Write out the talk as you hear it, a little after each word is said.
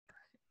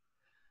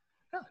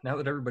Now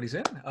that everybody's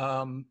in.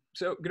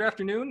 So good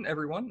afternoon,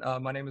 everyone.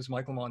 My name is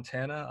Michael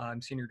Montana.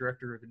 I'm Senior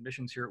Director of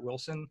Admissions here at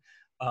Wilson,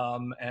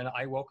 and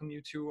I welcome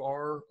you to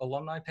our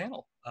alumni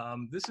panel.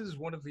 This is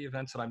one of the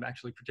events that I'm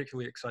actually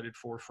particularly excited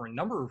for a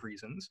number of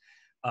reasons.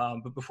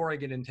 But before I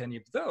get into any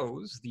of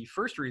those, the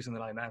first reason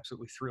that I'm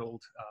absolutely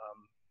thrilled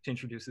to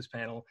introduce this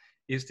panel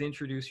is to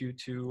introduce you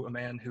to a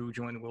man who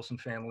joined the Wilson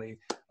family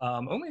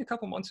only a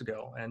couple months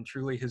ago and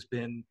truly has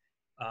been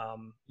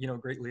a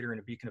great leader and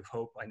a beacon of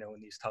hope, I know,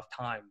 in these tough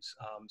times.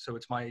 So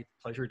it's my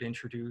pleasure to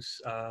introduce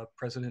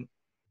President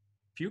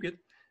Fugit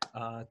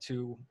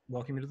to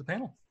welcome you to the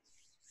panel.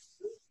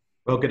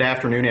 Well, good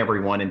afternoon,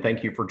 everyone, and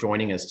thank you for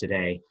joining us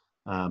today.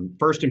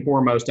 First and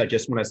foremost, I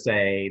just want to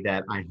say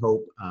that I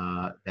hope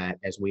that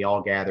as we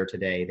all gather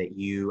today, that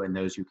you and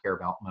those you care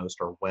about most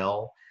are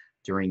well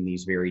during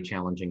these very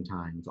challenging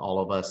times. All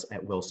of us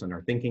at Wilson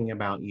are thinking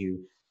about you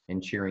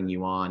and cheering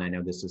you on. I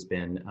know this has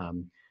been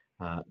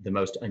the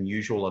most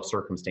unusual of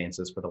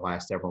circumstances for the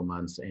last several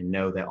months, and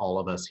know that all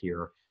of us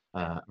here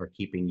are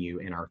keeping you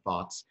in our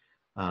thoughts.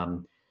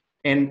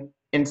 And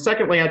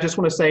secondly, I just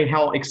want to say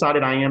how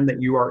excited I am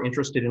that you are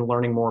interested in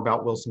learning more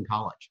about Wilson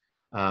College.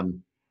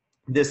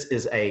 This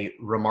is a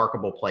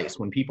remarkable place.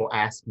 When people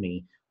ask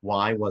me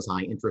why was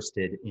I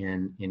interested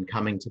in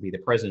coming to be the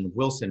president of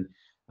Wilson,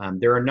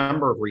 there are a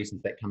number of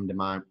reasons that come to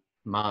my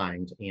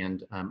mind,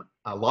 and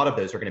a lot of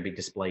those are going to be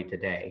displayed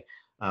today.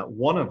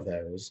 One of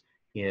those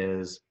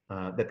is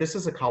that this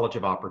is a college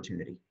of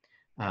opportunity,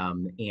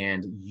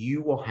 and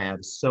you will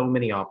have so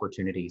many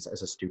opportunities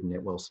as a student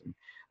at Wilson.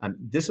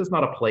 This is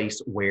not a place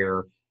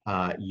where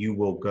you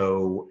will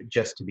go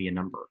just to be a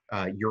number.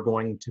 You're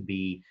going to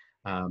be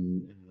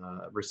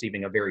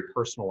receiving a very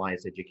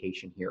personalized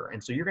education here.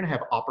 And so you're going to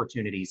have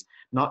opportunities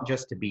not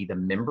just to be the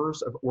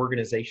members of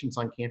organizations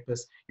on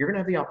campus, you're going to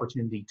have the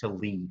opportunity to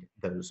lead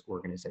those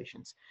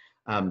organizations.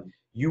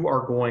 You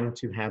are going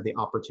to have the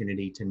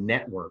opportunity to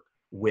network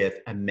with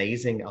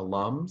amazing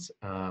alums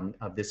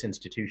of this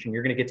institution.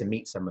 You're going to get to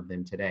meet some of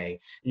them today.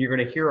 And you're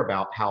going to hear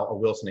about how a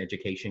Wilson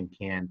education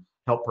can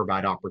help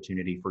provide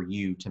opportunity for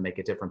you to make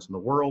a difference in the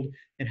world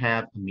and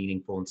have a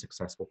meaningful and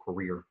successful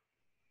career.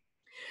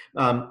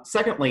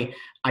 Secondly,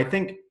 I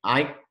think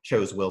I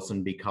chose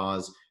Wilson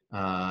because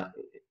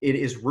it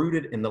is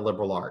rooted in the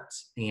liberal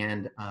arts.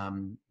 And,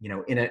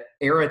 in an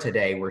era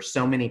today where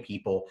so many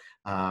people,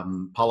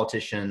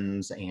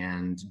 politicians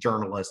and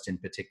journalists in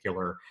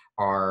particular,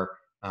 are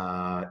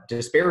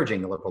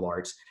disparaging the liberal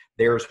arts,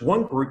 there's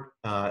one group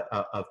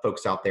of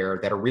folks out there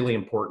that are really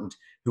important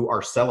who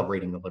are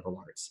celebrating the liberal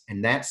arts,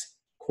 and that's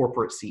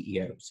corporate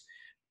CEOs.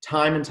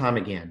 Time and time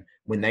again,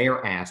 when they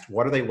are asked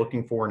what are they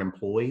looking for in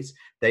employees,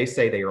 they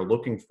say they are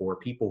looking for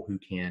people who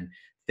can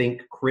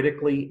think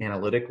critically,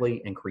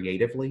 analytically, and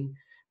creatively.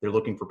 They're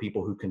looking for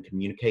people who can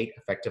communicate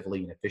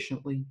effectively and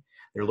efficiently.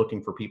 They're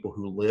looking for people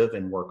who live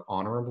and work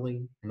honorably,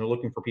 and they're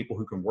looking for people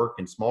who can work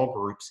in small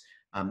groups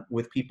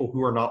with people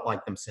who are not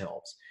like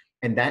themselves.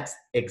 And that's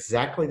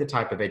exactly the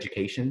type of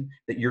education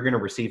that you're going to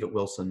receive at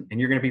Wilson, and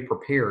you're going to be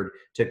prepared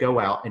to go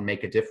out and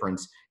make a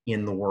difference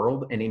in the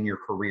world and in your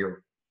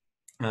career.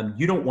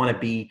 You don't want to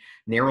be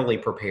narrowly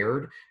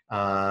prepared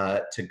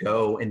to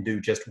go and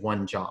do just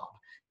one job.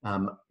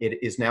 It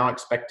is now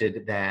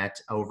expected that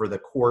over the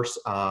course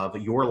of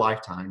your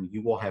lifetime,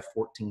 you will have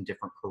 14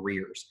 different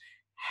careers.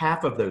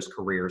 Half of those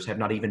careers have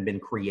not even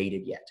been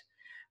created yet.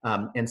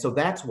 And so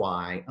that's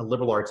why a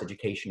liberal arts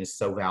education is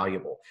so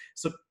valuable.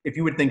 So if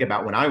you would think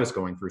about when I was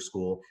going through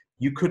school,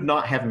 you could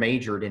not have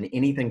majored in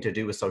anything to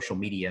do with social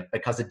media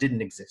because it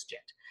didn't exist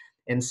yet.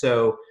 And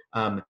so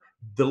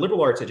the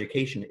liberal arts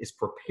education is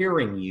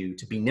preparing you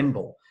to be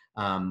nimble,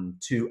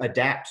 to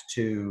adapt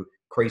to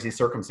crazy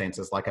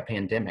circumstances like a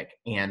pandemic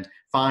and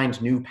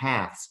find new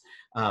paths.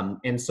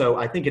 And so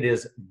I think it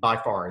is by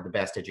far the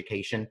best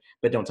education,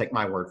 but don't take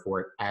my word for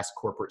it. Ask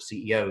corporate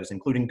CEOs,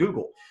 including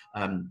Google.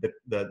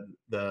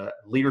 The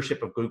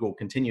leadership of Google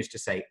continues to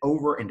say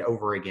over and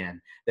over again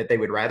that they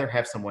would rather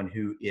have someone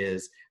who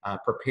is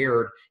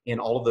prepared in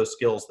all of those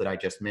skills that I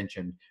just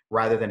mentioned,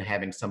 rather than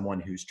having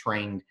someone who's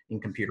trained in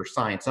computer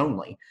science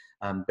only,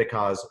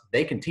 because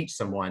they can teach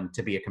someone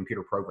to be a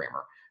computer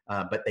programmer.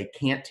 But they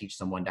can't teach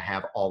someone to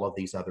have all of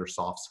these other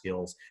soft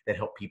skills that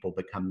help people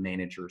become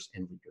managers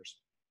and leaders.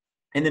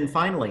 And then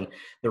finally,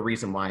 the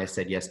reason why I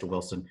said yes to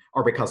Wilson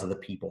are because of the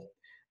people.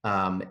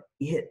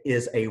 It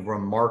is a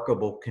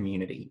remarkable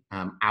community.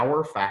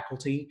 Our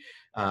faculty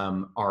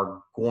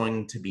are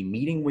going to be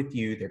meeting with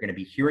you. They're going to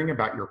be hearing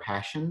about your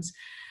passions.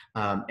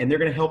 And they're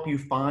going to help you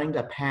find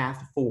a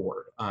path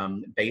forward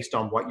based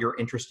on what you're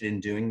interested in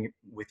doing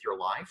with your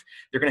life.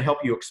 They're going to help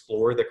you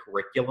explore the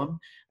curriculum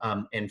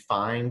and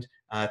find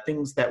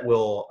things that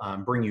will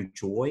bring you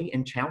joy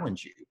and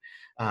challenge you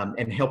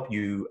and help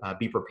you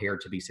be prepared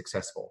to be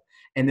successful.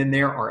 And then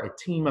there are a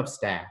team of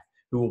staff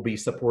who will be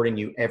supporting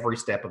you every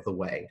step of the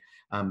way,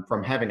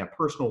 from having a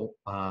personal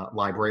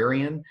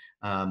librarian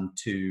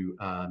to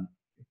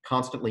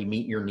constantly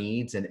meet your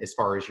needs and as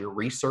far as your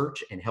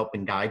research and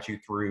helping guide you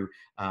through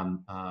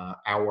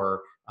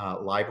our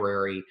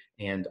library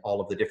and all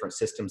of the different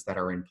systems that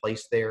are in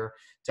place there,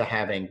 to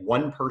having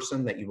one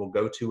person that you will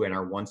go to in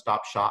our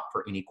one-stop shop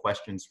for any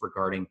questions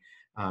regarding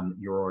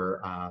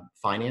your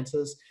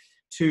finances,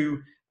 to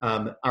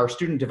our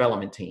student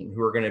development team,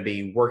 who are going to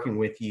be working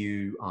with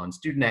you on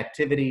student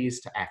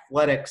activities, to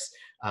athletics,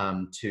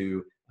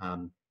 to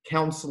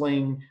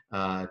counseling,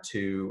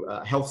 to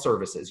health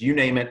services, you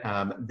name it.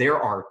 There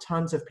are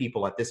tons of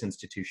people at this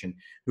institution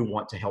who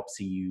want to help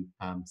see you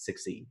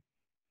succeed.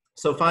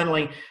 So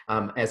finally,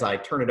 as I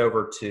turn it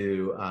over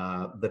to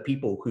the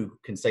people who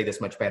can say this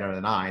much better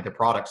than I, the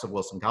products of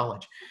Wilson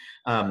College,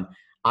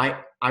 I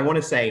want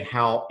to say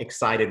how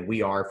excited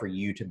we are for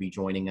you to be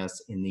joining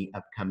us in the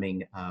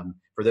upcoming,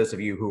 for those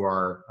of you who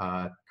are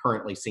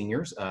currently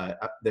seniors,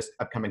 this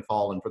upcoming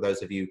fall, and for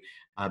those of you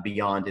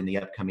beyond in the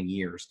upcoming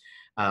years.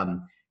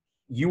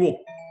 You will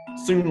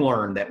soon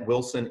learn that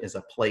Wilson is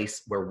a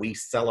place where we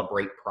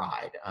celebrate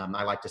pride.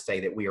 I like to say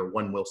that we are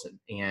one Wilson,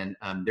 and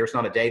there's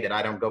not a day that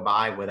I don't go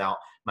by without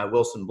my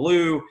Wilson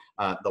blue,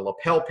 the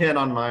lapel pin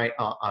on my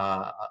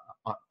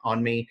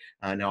on me,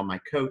 and on my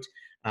coat.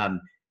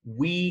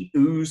 We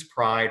ooze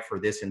pride for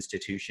this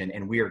institution,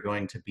 and we are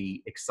going to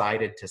be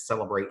excited to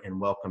celebrate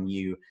and welcome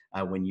you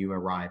when you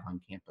arrive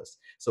on campus.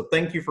 So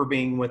thank you for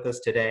being with us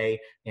today,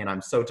 and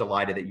I'm so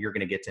delighted that you're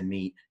going to get to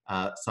meet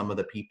some of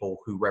the people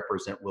who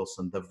represent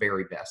Wilson the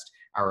very best,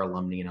 our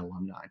alumni and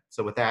alumni.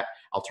 So with that,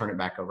 I'll turn it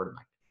back over to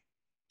Mike.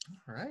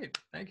 All right.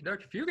 Thank you,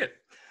 Dr. Fugit.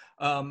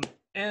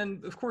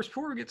 And of course,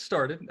 before we get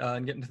started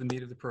and get into the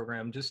meat of the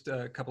program, just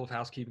a couple of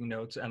housekeeping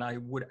notes, and I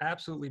would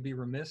absolutely be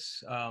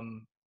remiss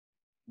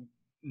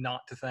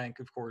not to thank,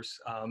 of course,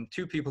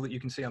 two people that you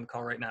can see on the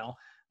call right now.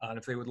 And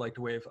if they would like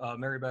to wave,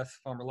 Mary Beth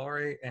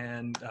Farmalari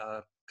and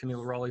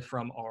Camila Raleigh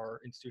from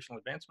our Institutional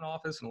Advancement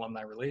Office and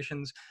Alumni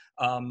Relations.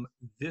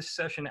 This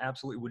session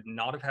absolutely would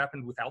not have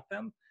happened without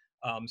them.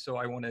 So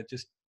I want to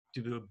just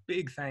do a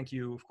big thank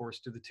you, of course,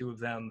 to the two of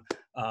them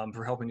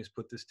for helping us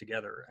put this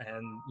together.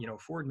 And, you know,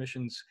 for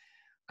admissions,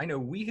 I know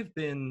we have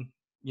been,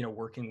 you know,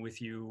 working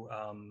with you,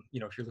 you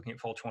know, if you're looking at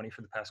Fall 20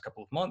 for the past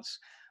couple of months,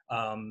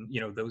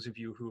 you know, those of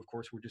you who, of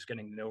course, we're just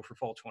getting to know for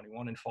Fall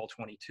 21 and Fall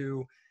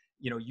 22,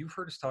 you know, you've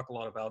heard us talk a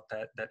lot about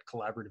that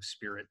collaborative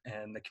spirit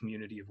and the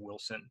community of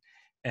Wilson.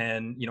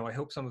 And, you know, I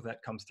hope some of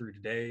that comes through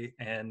today.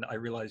 And I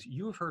realize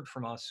you have heard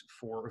from us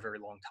for a very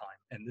long time.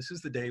 And this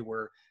is the day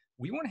where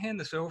we want to hand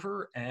this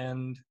over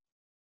and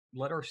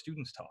let our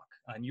students talk.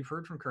 And you've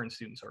heard from current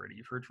students already.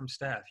 You've heard from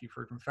staff. You've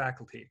heard from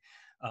faculty.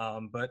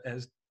 But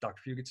as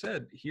Dr. Fugit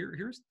said,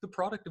 here's the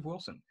product of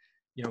Wilson.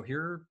 You know,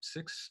 here are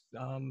 6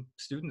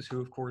 students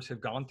who, of course,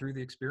 have gone through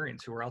the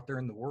experience, who are out there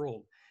in the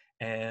world.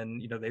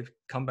 And, you know, they've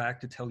come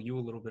back to tell you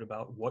a little bit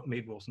about what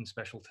made Wilson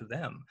special to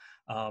them.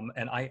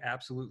 And I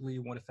absolutely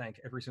want to thank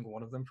every single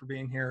one of them for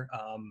being here.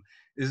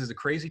 This is a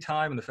crazy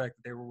time, and the fact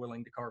that they were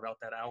willing to carve out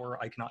that hour,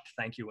 I cannot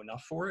thank you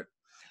enough for it.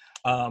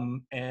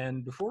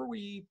 And before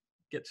we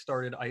get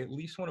started, I at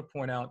least want to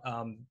point out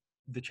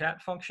the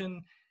chat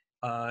function.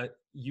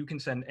 You can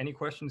send any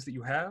questions that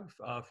you have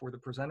for the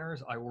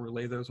presenters. I will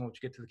relay those when we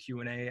get to the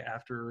Q&A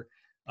after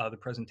the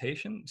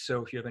presentation.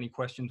 So if you have any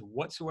questions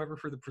whatsoever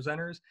for the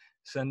presenters,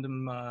 send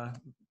them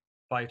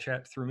by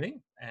chat through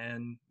me,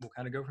 and we'll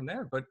kind of go from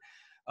there. But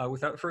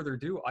without further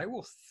ado, I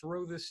will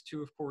throw this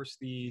to, of course,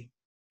 the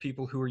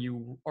people who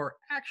you are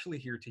actually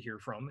here to hear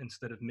from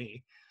instead of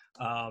me.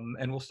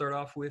 And we'll start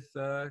off with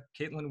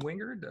Caitlin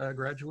Wingard,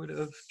 graduate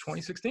of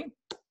 2016.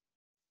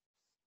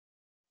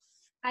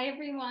 Hi,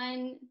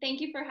 everyone. Thank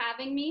you for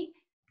having me.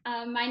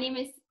 My name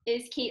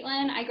is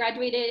Caitlin. I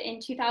graduated in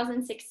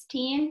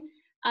 2016.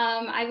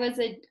 I was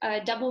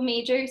a double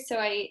major, so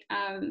I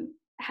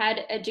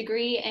had a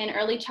degree in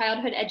early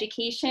childhood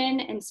education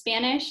and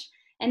Spanish,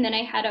 and then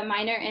I had a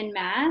minor in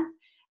math.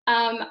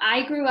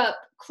 I grew up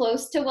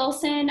close to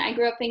Wilson. I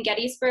grew up in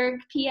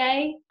Gettysburg,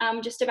 PA,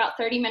 just about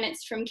 30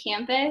 minutes from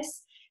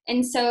campus.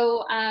 And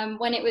so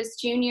when it was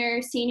junior,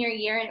 senior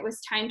year, and it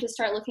was time to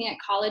start looking at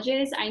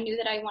colleges, I knew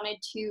that I wanted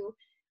to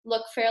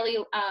look fairly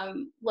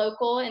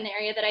local in the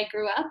area that I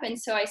grew up. And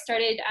so I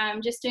started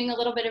just doing a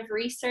little bit of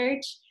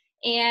research,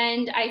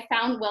 and I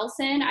found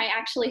Wilson. I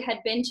actually had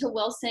been to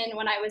Wilson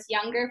when I was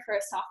younger for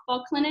a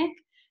softball clinic.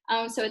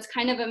 So it's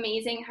kind of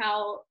amazing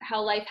how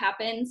life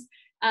happens.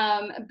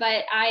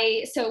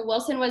 So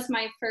Wilson was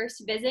my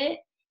first visit,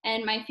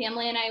 and my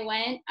family and I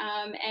went,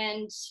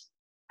 and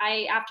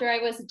after I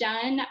was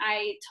done,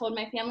 I told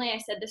my family, I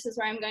said, this is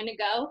where I'm going to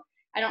go.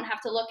 I don't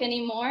have to look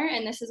anymore,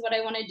 and this is what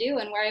I want to do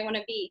and where I want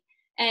to be.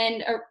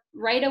 And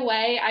right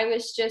away, I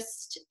was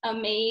just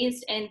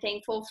amazed and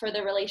thankful for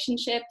the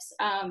relationships.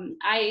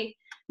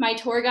 My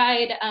tour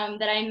guide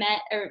that I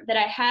met, or that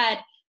I had,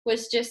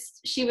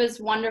 she was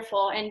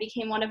wonderful and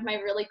became one of my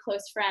really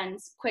close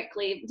friends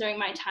quickly during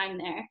my time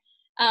there.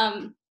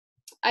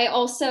 I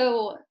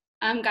also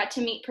got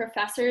to meet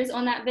professors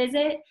on that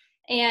visit,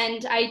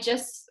 and I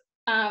just,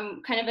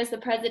 kind of as the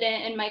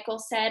president and Michael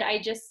said,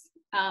 I just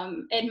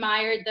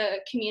admired the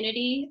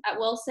community at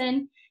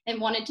Wilson and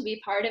wanted to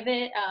be part of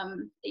it.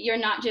 You're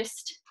not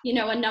just, you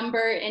know, a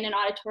number in an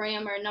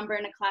auditorium or a number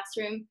in a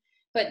classroom.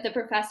 but the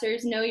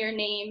professors know your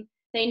name,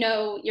 they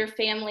know your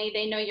family,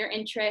 they know your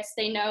interests,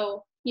 they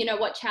know, you know,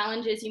 what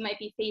challenges you might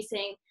be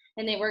facing,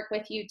 and they work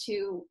with you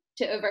to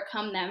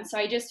overcome them. So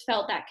I just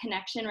felt that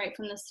connection right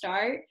from the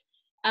start.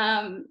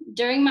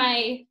 During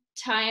my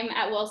time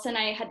at Wilson,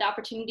 I had the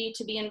opportunity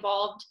to be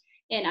involved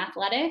in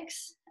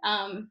athletics.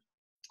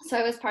 So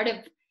I was part of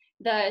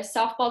the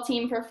softball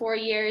team for 4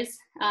 years.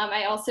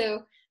 I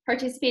also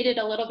participated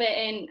a little bit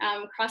in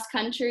cross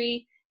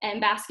country and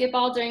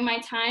basketball during my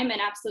time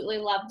and absolutely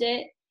loved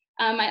it.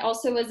 I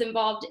also was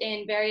involved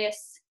in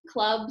various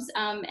clubs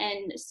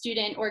and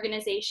student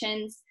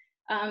organizations,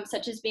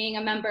 such as being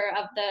a member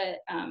of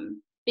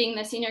being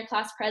the senior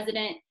class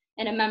president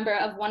and a member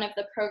of one of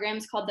the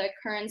programs called the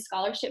Curran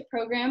Scholarship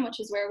Program, which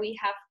is where we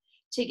have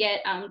to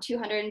get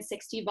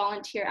 260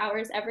 volunteer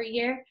hours every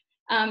year.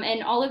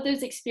 And all of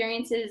those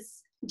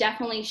experiences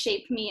definitely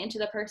shaped me into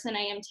the person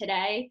I am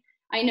today.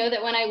 I know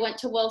that when I went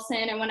to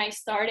Wilson and when I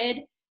started,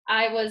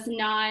 I was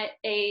not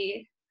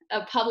a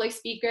public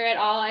speaker at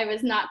all. I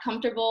was not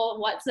comfortable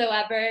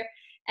whatsoever.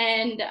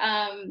 And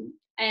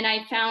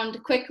I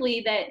found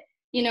quickly that,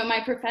 you know,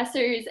 my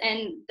professors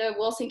and the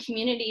Wilson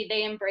community,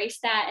 they embrace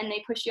that and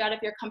they push you out of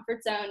your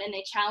comfort zone and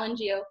they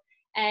challenge you.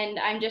 And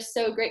I'm just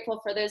so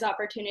grateful for those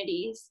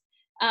opportunities.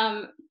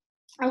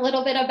 A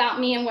little bit about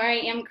me and where I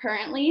am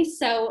currently.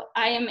 So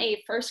I am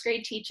a first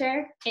grade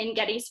teacher in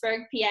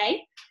Gettysburg, PA.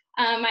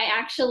 I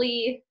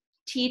actually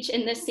teach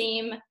in the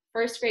same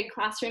first grade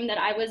classroom that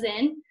I was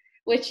in,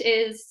 which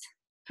is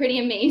pretty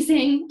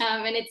amazing.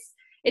 And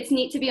it's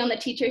neat to be on the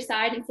teacher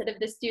side instead of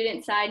the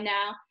student side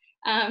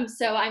now.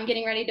 So I'm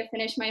getting ready to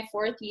finish my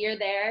 4th year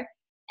there.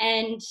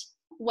 And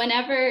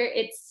whenever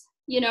it's,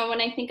 you know,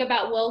 when I think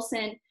about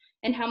Wilson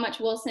and how much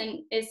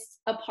Wilson is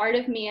a part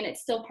of me and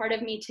it's still part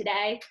of me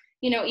today,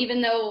 you know,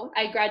 even though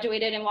I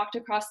graduated and walked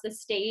across the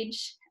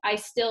stage, I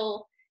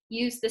still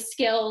use the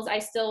skills. I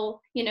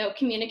still, you know,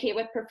 communicate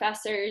with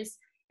professors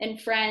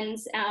and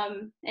friends.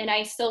 And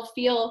I still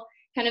feel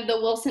kind of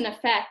the Wilson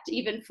effect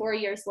even 4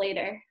 years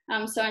later.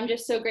 So I'm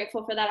just so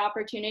grateful for that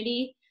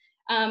opportunity.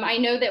 I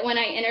know that when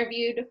I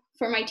interviewed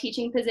for my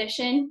teaching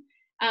position,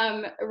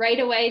 right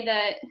away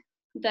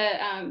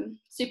the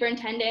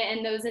superintendent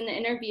and those in the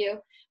interview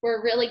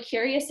were really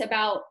curious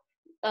about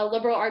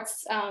liberal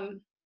arts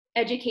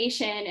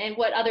education and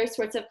what other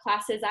sorts of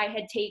classes I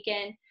had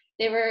taken.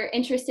 They were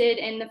interested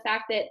in the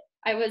fact that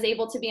I was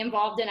able to be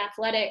involved in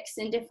athletics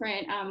in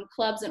different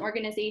clubs and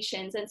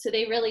organizations. And so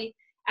they really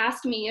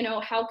asked me, you know,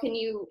 how can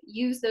you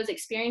use those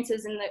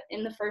experiences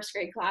in the first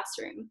grade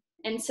classroom?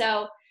 And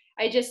so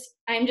I'm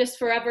just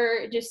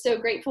forever just so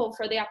grateful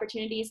for the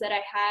opportunities that I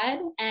had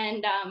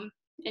and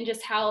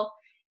just how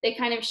they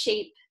kind of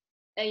shape,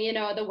 you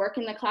know, the work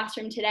in the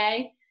classroom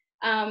today.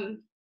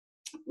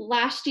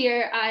 Last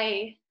year,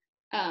 I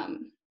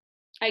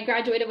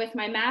graduated with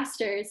my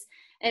master's,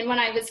 and when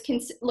I was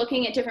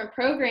looking at different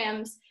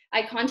programs,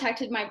 I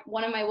contacted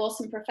one of my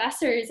Wilson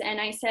professors and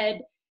I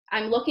said,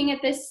 I'm looking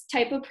at this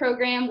type of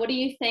program, what do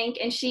you think?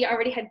 And she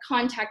already had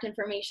contact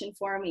information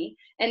for me.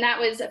 And that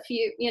was a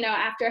few, you know,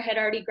 after I had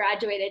already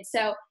graduated.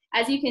 So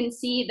as you can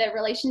see, the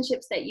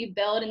relationships that you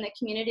build and the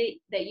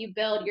community that you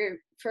build, you're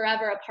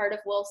forever a part of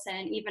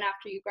Wilson, even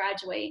after you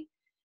graduate.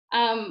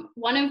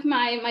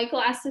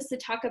 Michael asked us to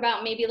talk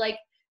about maybe like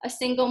a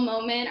single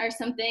moment or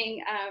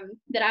something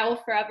that I will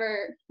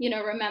forever, you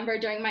know, remember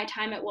during my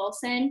time at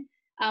Wilson.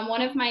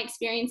 One of my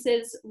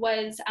experiences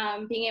was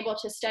being able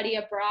to study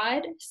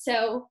abroad.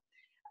 So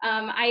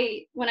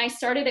when I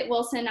started at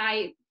Wilson,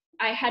 I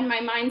had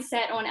my mind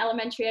set on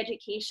elementary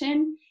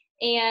education,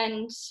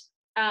 and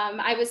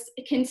I was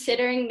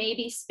considering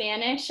maybe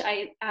Spanish.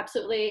 I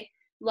absolutely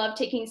loved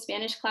taking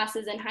Spanish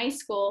classes in high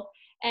school.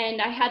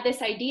 And I had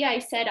this idea. I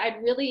said,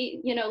 I'd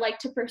really, you know, like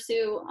to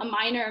pursue a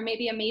minor or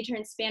maybe a major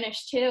in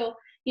Spanish too.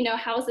 You know,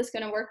 how is this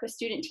going to work with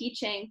student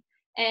teaching?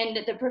 And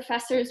the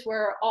professors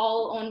were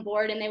all on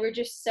board, and they were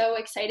just so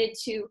excited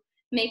to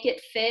make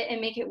it fit and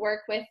make it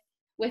work with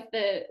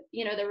the,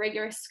 you know, the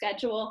rigorous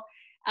schedule.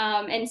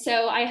 And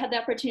so I had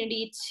the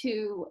opportunity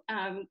to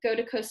go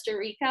to Costa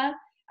Rica.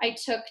 I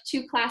took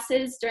 2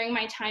 classes during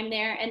my time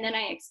there, and then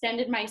I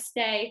extended my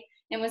stay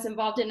and was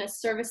involved in a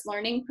service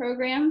learning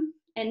program.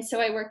 And so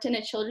I worked in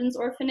a children's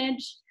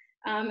orphanage,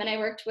 and I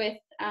worked with,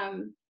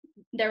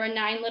 there were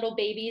 9 little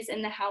babies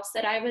in the house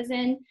that I was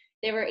in.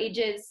 They were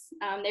ages,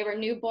 they were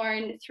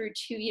newborn through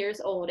 2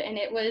 years old. And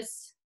it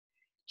was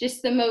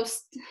just the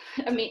most,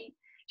 I mean,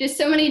 just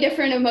so many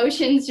different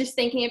emotions just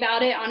thinking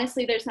about it.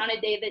 Honestly, there's not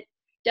a day that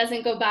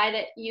doesn't go by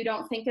that you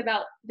don't think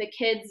about the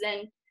kids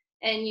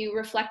and you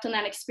reflect on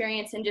that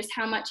experience and just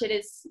how much it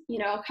is, you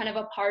know, kind of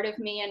a part of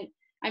me. And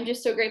I'm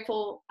just so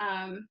grateful.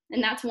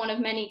 And that's one of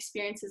many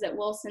experiences at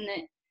Wilson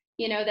that,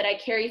 you know, that I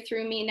carry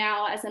through me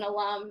now as an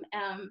alum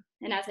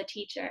and as a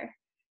teacher.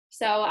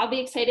 So I'll be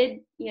excited,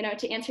 you know,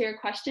 to answer your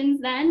questions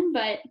then,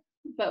 but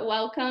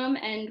welcome.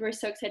 And we're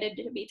so excited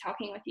to be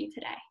talking with you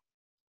today.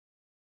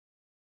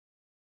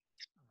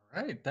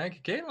 All right. Thank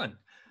you, Caitlin.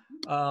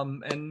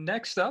 And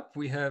next up,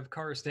 we have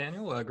Karis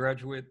Daniel, a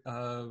graduate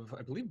of,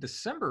 I believe,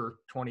 December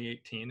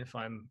 2018, if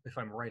I'm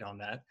right on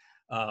that.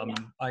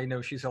 I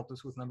know she's helped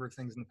us with a number of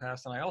things in the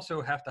past, and I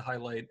also have to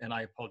highlight, and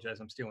I apologize,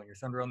 I'm stealing your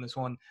thunder on this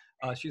one.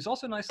 She's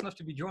also nice enough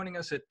to be joining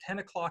us at 10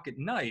 o'clock at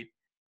night,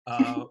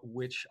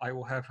 which I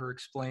will have her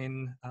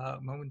explain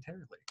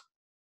momentarily.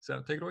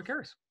 So take it away,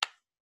 Karis.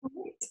 All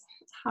right.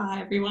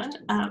 Hi, everyone.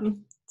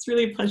 It's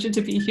really a pleasure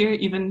to be here,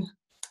 even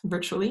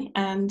virtually,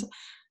 and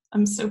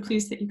I'm so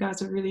pleased that you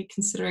guys are really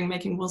considering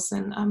making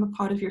Wilson a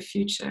part of your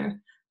future.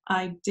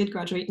 I did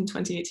graduate in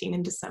 2018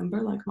 in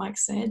December, like Mike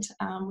said,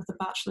 with a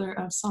Bachelor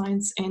of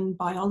Science in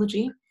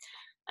Biology.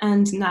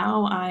 And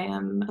now I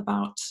am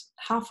about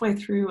halfway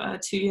through a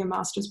 2-year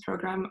master's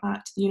program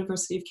at the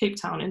University of Cape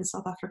Town in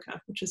South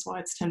Africa, which is why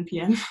it's 10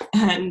 p.m.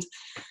 And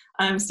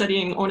I'm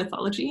studying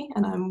ornithology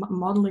and I'm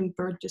modeling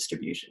bird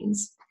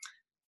distributions.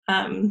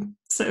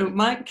 So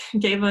Mike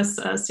gave us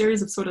a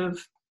series of sort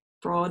of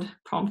broad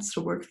prompts to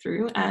work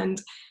through,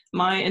 and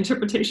my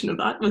interpretation of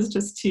that was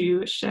just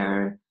to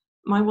share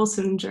my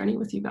Wilson journey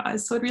with you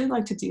guys. So I'd really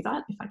like to do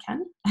that if I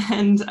can,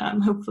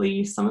 and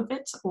hopefully some of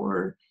it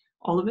or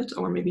all of it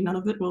or maybe none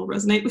of it will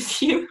resonate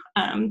with you,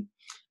 and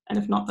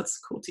if not, that's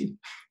cool too.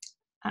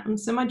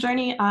 So my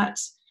journey at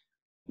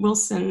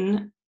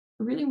Wilson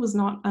really was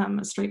not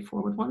a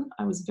straightforward one.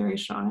 I was very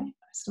shy.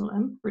 I still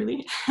am,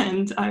 really,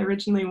 and I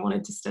originally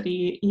wanted to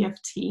study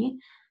EFT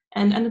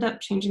and ended up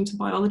changing to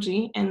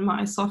biology in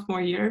my sophomore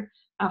year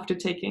after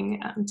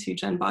taking 2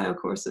 Gen Bio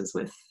courses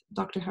with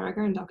Dr.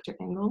 Harriger and Dr.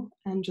 Engel,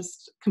 and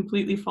just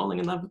completely falling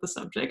in love with the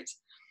subject.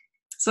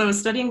 So I was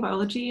studying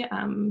biology,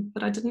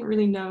 but I didn't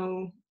really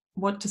know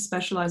what to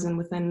specialize in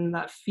within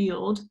that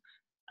field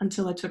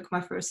until I took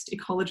my first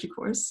ecology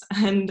course.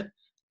 And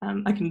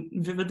I can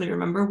vividly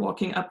remember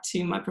walking up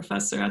to my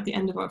professor at the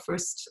end of our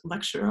first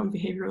lecture on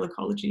behavioral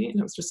ecology,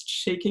 and I was just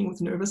shaking with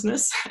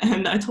nervousness.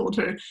 And I told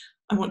her,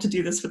 I want to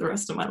do this for the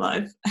rest of my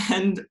life.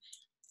 And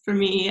for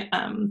me,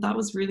 that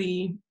was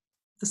really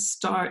the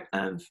start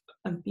of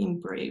being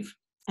brave.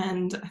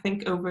 And I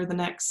think over the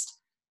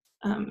next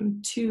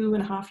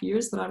 2.5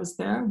 years that I was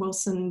there,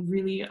 Wilson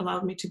really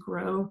allowed me to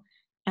grow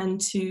and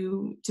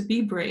to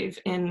be brave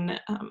in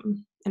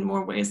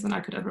more ways than I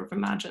could ever have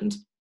imagined.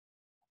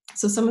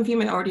 So some of you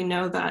may already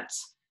know that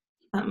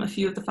a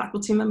few of the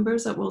faculty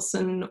members at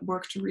Wilson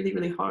worked really,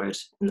 really hard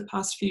in the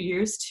past few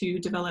years to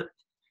develop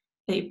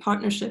a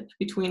partnership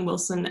between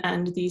Wilson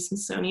and the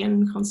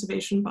Smithsonian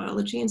Conservation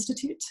Biology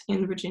Institute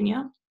in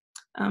Virginia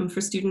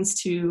for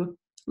students to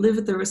live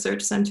at the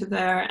research center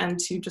there and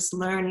to just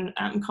learn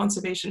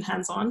conservation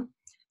hands-on.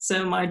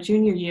 So my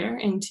junior year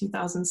in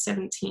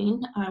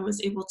 2017, I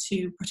was able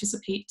to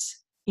participate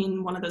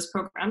in one of those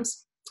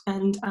programs,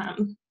 and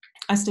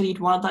I studied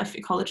wildlife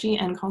ecology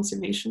and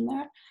conservation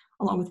there,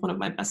 along with one of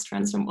my best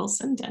friends from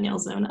Wilson, Danielle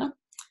Zona.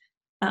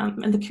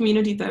 And the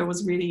community there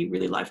was really,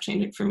 really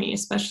life-changing for me,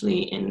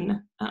 especially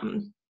in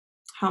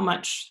how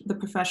much the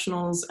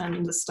professionals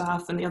and the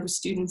staff and the other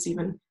students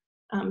even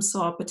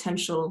saw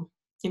potential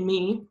in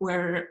me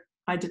where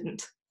I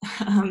didn't.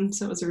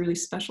 So it was a really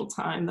special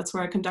time. That's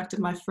where I conducted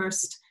my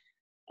first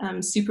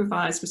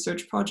supervised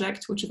research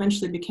project, which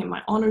eventually became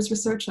my honors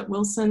research at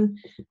Wilson.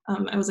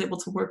 I was able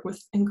to work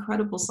with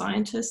incredible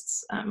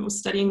scientists, was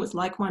studying with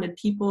like-minded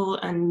people,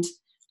 and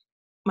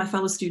my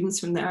fellow students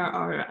from there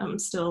are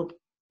still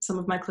some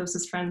of my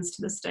closest friends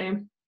to this day.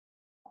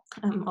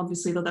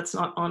 Obviously, though, that's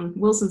not on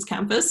Wilson's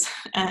campus.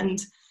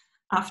 And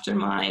after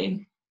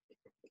my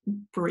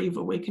brave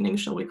awakening,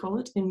 shall we call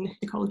it, in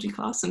ecology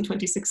class in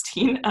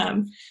 2016,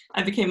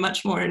 I became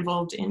much more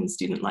involved in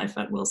student life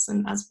at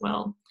Wilson as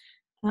well.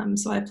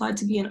 So I applied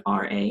to be an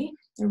RA, a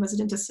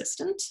resident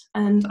assistant,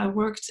 and I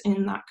worked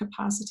in that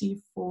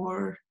capacity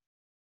for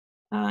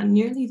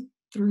nearly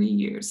 3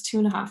 years,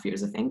 2.5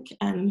 years, I think.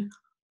 And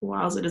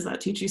wowza, does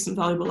that teach you some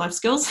valuable life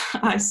skills?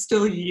 I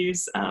still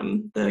use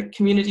the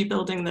community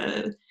building,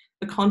 the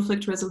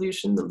conflict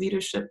resolution, the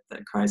leadership,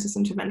 the crisis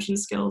intervention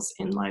skills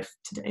in life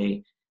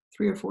today,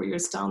 3 or 4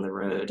 years down the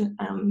road.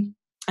 And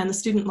the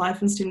student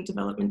life and student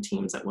development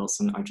teams at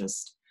Wilson are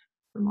just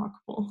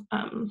remarkable.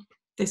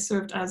 They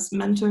served as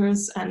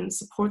mentors and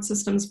support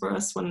systems for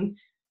us when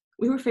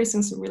we were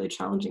facing some really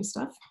challenging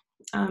stuff.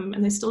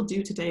 And they still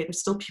do today. There's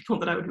still people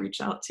that I would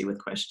reach out to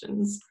with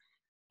questions.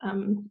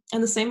 And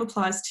the same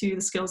applies to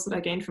the skills that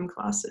I gained from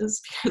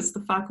classes, because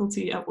the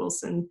faculty at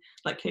Wilson,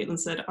 like Caitlin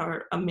said,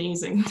 are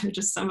amazing. They're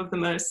just some of the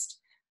most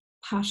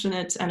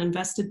passionate and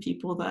invested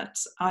people that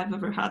I've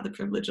ever had the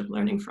privilege of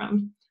learning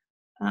from.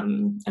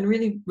 And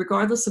really,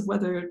 regardless of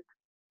whether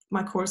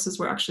my courses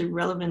were actually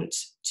relevant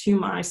to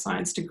my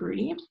science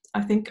degree,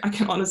 I think I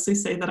can honestly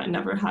say that I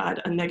never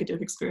had a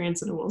negative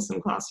experience in a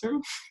Wilson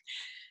classroom.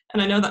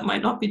 And I know that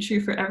might not be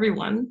true for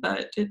everyone,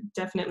 but it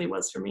definitely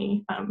was for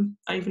me.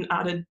 I even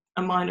added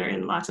a minor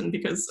in Latin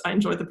because I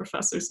enjoyed the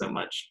professor so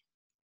much.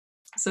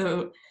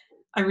 So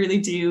I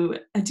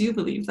do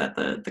believe that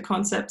the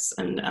concepts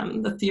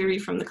and the theory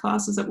from the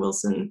classes at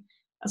Wilson,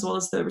 as well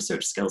as the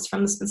research skills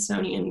from the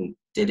Smithsonian,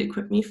 did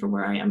equip me for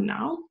where I am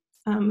now.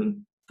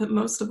 But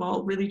most of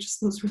all, really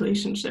just those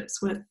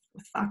relationships with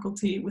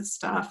faculty, with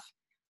staff,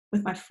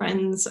 with my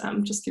friends,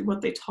 just through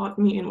what they taught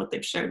me and what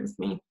they've shared with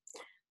me.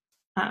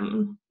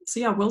 So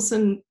yeah,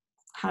 Wilson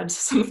had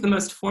some of the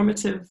most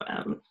formative,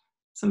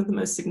 some of the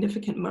most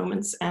significant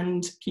moments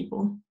and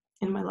people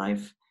in my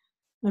life.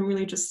 And I'm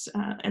really just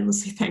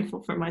endlessly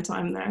thankful for my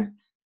time there.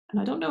 And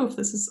I don't know if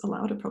this is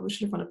allowed, I probably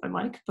should have run it by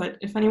Mike, but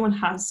if anyone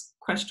has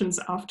questions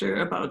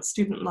after about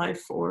student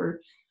life or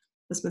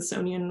the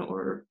Smithsonian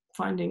or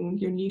finding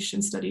your niche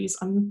in studies,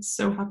 I'm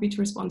so happy to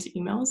respond to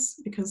emails,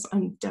 because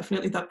I'm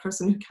definitely that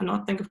person who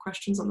cannot think of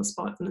questions on the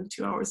spot and then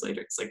 2 hours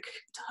later it's like,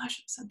 I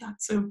should have said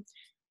that. So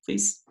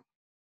please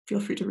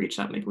feel free to reach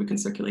out. Maybe we can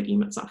circulate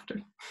emails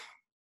after.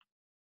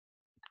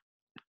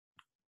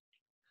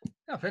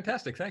 Yeah,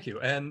 fantastic. Thank you.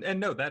 And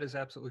no, that is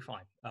absolutely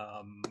fine.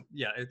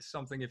 Yeah, it's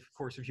something, of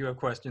course, if you have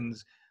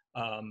questions,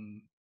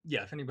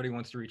 yeah, if anybody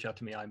wants to reach out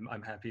to me,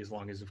 I'm happy, as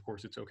long as, of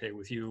course, it's okay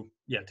with you,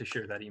 yeah, to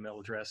share that email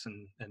address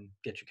and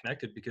get you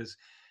connected. Because,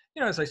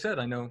 you know, as I said,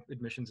 I know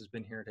admissions has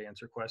been here to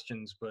answer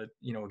questions, but,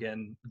 you know,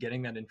 again,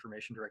 getting that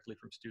information directly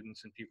from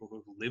students and people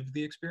who've lived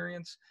the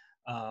experience,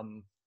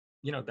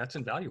 you know, that's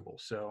invaluable.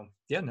 So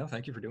yeah, no,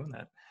 thank you for doing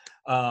that.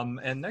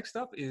 And next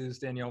up is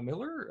Danielle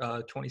Miller,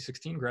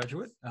 2016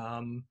 graduate.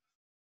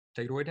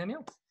 Take it away,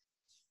 Danielle.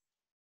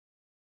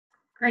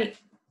 Great.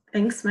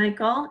 Thanks,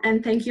 Michael.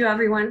 And thank you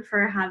everyone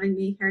for having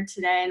me here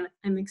today. And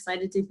I'm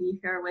excited to be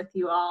here with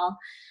you all.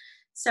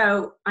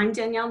 So I'm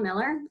Danielle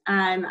Miller.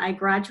 I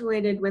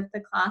graduated with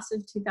the class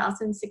of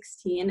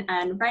 2016.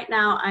 And right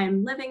now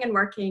I'm living and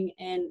working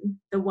in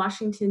the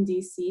Washington,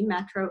 D.C.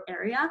 metro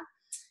area.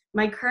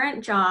 My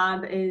current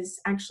job is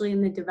actually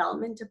in the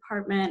development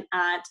department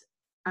at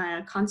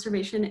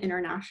Conservation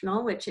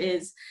International, which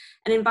is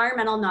an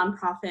environmental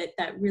nonprofit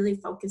that really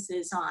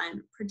focuses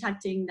on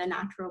protecting the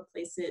natural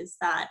places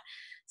that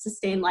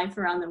sustain life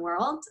around the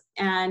world.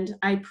 And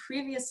I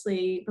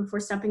previously,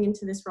 before stepping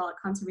into this role at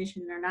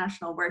Conservation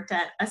International, worked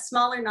at a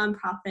smaller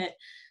nonprofit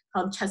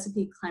called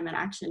Chesapeake Climate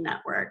Action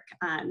Network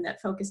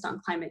that focused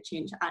on climate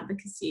change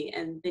advocacy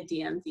in the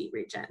DMV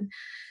region.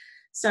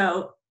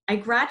 So I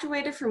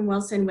graduated from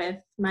Wilson with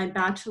my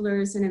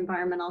bachelor's in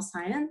environmental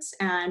science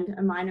and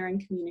a minor in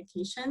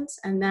communications.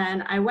 And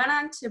then I went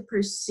on to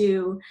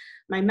pursue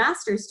my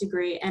master's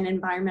degree in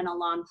environmental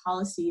law and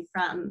policy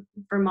from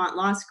Vermont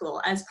Law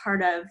School as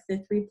part of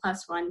the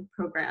 3+1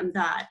 program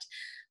that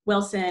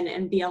Wilson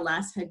and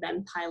BLS had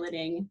been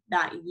piloting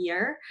that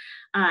year.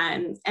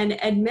 And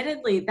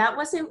admittedly, that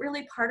wasn't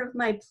really part of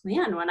my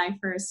plan when I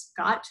first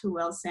got to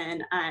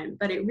Wilson,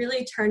 but it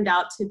really turned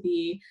out to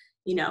be,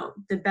 you know,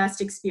 the best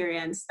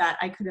experience that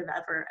I could have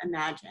ever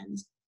imagined.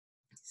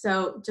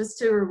 So just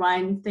to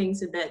rewind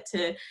things a bit,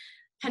 to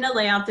kind of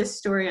lay out this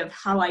story of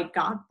how I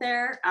got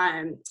there.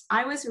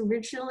 I was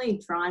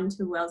originally drawn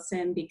to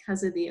Wilson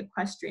because of the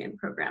equestrian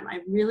program. I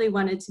really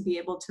wanted to be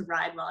able to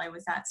ride while I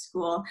was at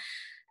school.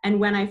 And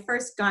when I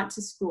first got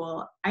to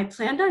school, I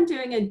planned on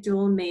doing a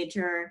dual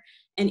major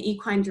in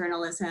equine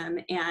journalism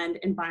and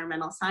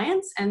environmental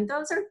science. And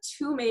those are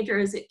two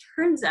majors, it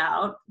turns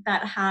out,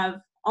 that have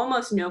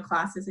almost no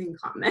classes in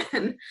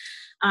common.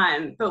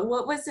 But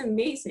what was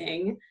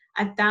amazing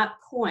at that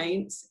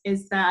point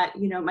is that,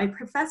 you know, my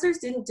professors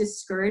didn't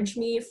discourage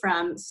me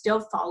from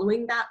still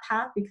following that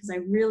path, because I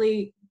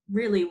really,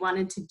 really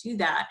wanted to do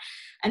that.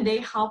 And they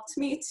helped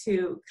me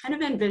to kind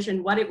of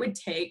envision what it would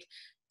take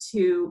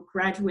to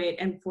graduate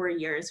in 4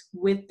 years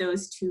with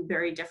those two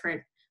very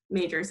different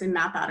majors and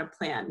map out a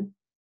plan.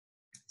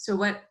 So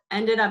what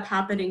ended up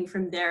happening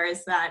from there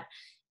is that,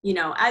 you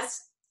know,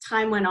 as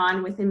time went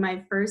on within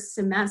my first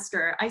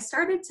semester, I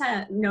started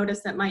to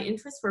notice that my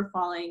interests were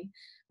falling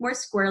more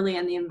squarely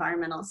in the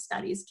environmental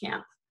studies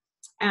camp.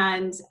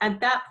 And at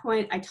that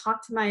point, I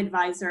talked to my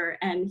advisor,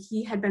 and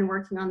he had been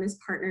working on this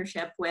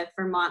partnership with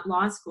Vermont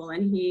Law School,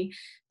 and he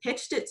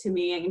pitched it to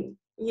me and,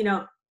 you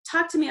know,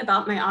 talked to me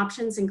about my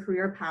options and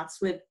career paths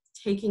with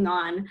taking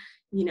on,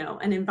 you know,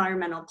 an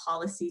environmental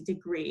policy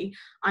degree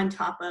on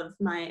top of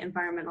my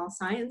environmental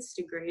science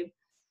degree.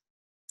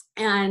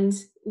 And,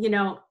 you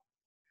know,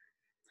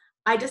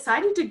 I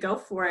decided to go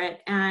for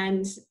it.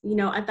 And, you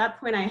know, at that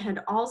point I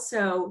had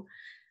also,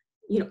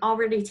 you know,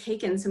 already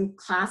taken some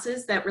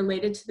classes that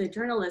related to the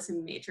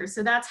journalism major.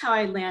 So that's how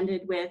I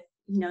landed with,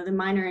 you know, the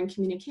minor in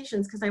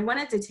communications, because I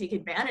wanted to take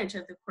advantage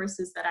of the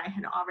courses that I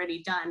had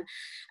already done.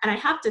 And I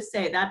have to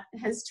say that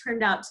has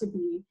turned out to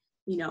be,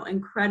 you know,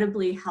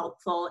 incredibly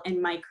helpful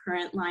in my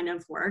current line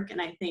of work.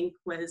 And I think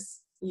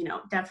was, you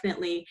know,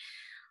 definitely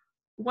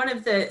one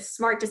of the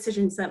smart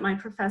decisions that my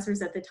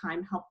professors at the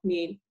time helped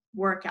me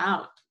work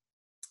out.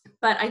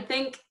 But I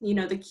think, you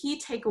know, the key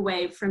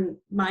takeaway from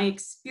my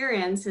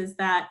experience is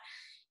that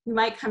you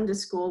might come to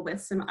school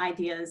with some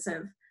ideas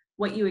of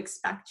what you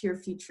expect your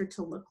future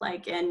to look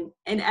like. And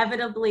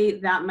inevitably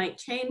that might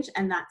change,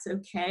 and that's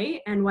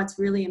okay. And what's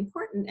really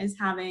important is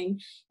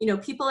having, you know,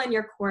 people in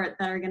your court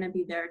that are going to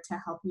be there to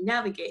help you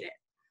navigate it.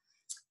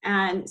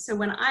 And so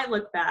when I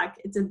look back,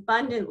 it's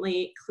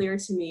abundantly clear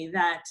to me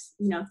that,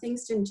 you know,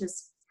 things didn't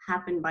just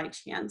happen by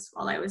chance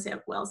while I was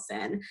at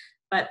Wilson.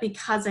 but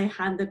because I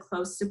had the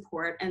close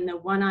support and the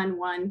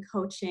one-on-one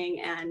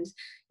coaching and,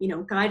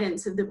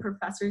 guidance of the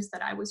professors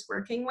that I was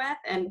working with.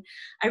 And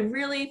I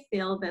really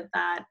feel that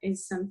that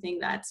is something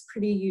that's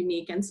pretty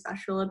unique and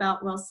special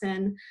about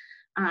Wilson.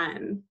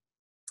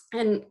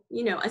 And,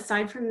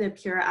 aside from the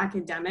pure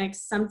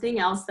academics, something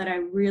else that I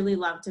really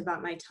loved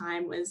about my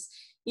time was,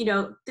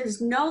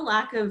 there's no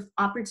lack of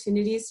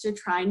opportunities to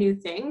try new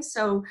things.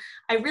 So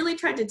I really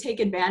tried to take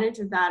advantage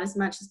of that as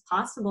much as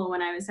possible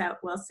when I was at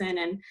Wilson.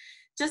 And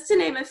just to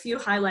name a few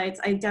highlights,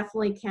 I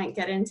definitely can't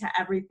get into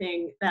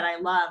everything that I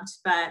loved,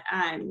 but,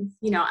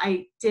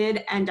 I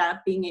did end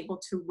up being able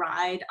to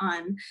ride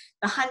on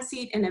the hunt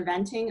seat and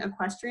eventing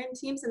equestrian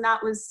teams. And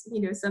that was,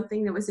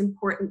 something that was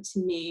important to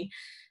me,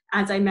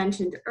 as I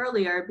mentioned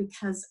earlier,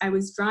 because I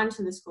was drawn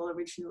to the school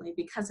originally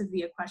because of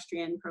the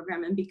equestrian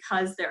program and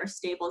because there are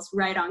stables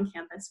right on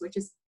campus, which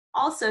is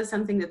also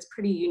something that's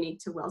pretty unique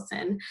to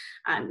Wilson.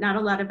 Not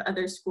a lot of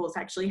other schools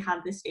actually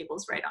have the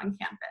stables right on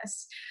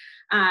campus.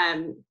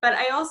 But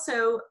I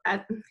also,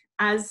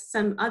 as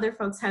some other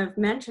folks have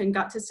mentioned,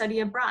 got to study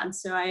abroad.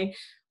 So I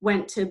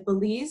went to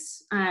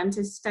Belize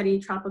to study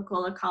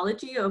tropical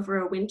ecology over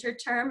a winter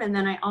term. And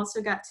then I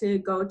also got to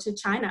go to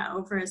China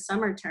over a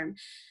summer term,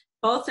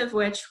 both of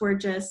which were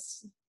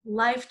just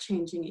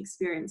life-changing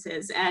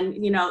experiences. And,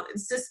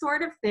 it's the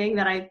sort of thing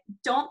that I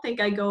don't think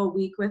I go a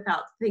week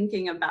without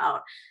thinking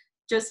about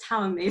just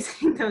how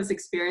amazing those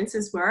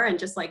experiences were, and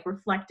just like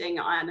reflecting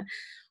on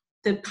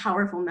the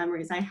powerful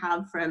memories I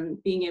have from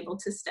being able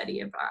to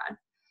study abroad.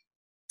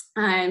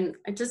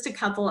 Just a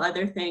couple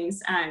other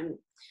things.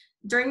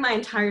 During my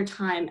entire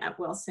time at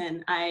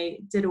Wilson, I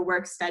did a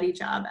work-study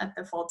job at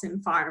the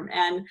Fulton Farm,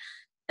 and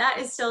that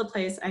is still a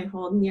place I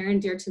hold near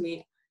and dear to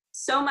me.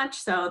 So much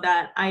so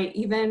that I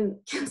even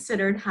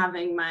considered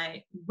having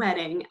my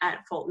wedding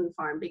at Fulton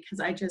Farm because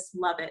I just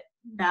love it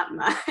that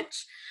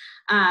much.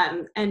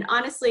 And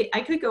honestly,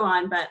 I could go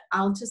on, but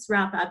I'll just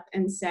wrap up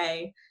and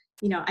say,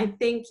 I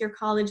think your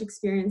college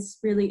experience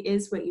really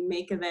is what you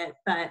make of it,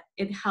 but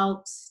it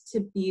helps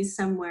to be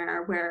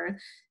somewhere where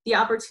the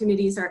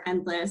opportunities are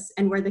endless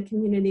and where the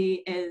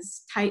community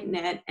is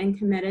tight-knit and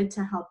committed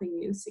to helping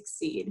you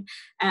succeed.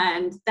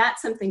 And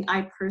that's something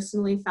I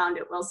personally found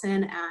at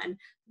Wilson, and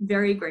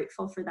very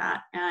grateful for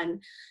that.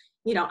 And,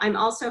 I'm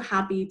also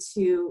happy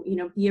to,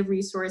 be a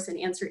resource and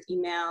answer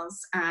emails,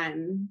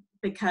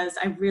 because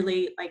I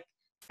really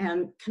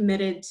am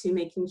committed to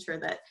making sure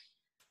that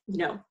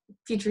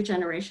future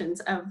generations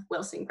of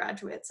Wilson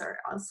graduates are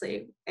also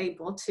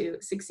able to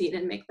succeed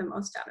and make the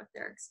most out of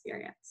their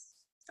experience.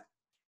 So,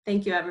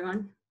 thank you,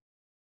 everyone.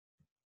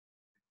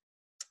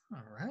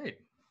 All right.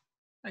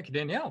 Thank you,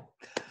 Danielle.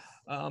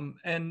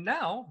 And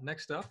now,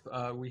 next up,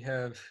 we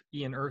have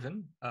Ian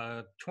Irvin,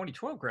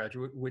 2012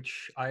 graduate,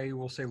 which I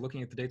will say,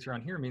 looking at the dates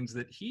around here, means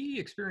that he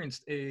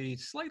experienced a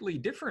slightly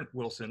different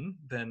Wilson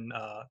than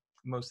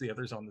most of the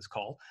others on this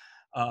call.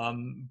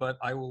 But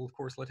I will, of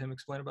course, let him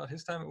explain about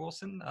his time at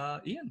Wilson.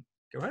 Ian,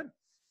 go ahead.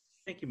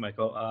 Thank you,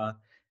 Michael.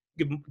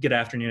 Good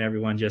afternoon,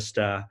 everyone. Just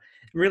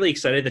really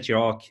excited that you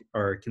all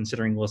are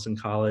considering Wilson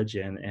College,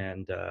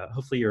 and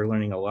hopefully you're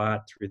learning a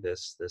lot through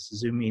this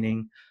Zoom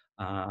meeting.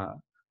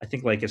 I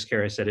think, like as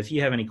Kara said, if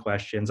you have any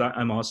questions,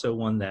 I'm also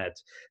one that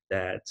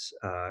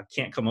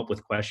can't come up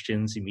with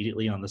questions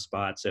immediately on the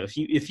spot. So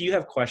if you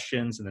have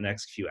questions in the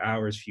next few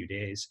hours, few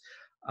days,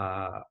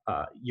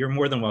 you're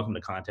more than welcome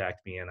to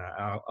contact me, and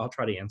I'll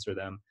try to answer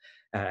them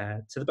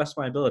to the best of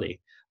my ability.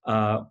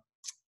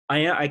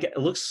 It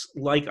looks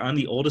like I'm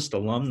the oldest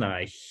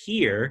alumni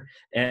here,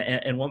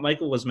 and what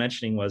Michael was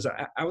mentioning was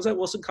I was at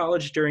Wilson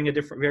College during a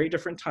very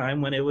different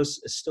time when it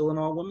was still an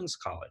all-women's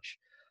college.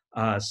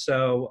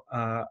 So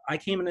I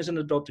came in as an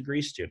adult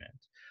degree student.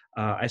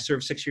 I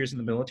served 6 years in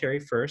the military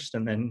first,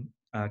 and then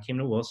came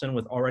to Wilson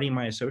with already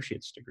my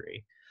associate's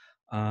degree.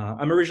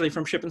 I'm originally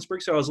from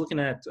Shippensburg, so I was looking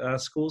at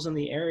schools in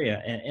the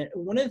area. And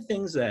one of the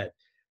things that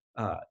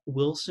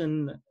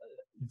Wilson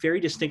very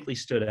distinctly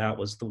stood out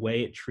was the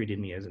way it treated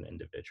me as an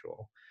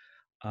individual.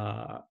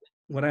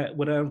 When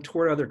I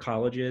toured other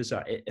colleges,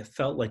 it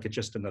felt like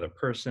just another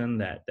person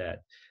that the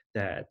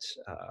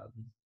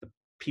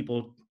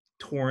people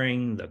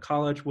touring the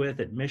college with,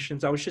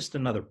 admissions, I was just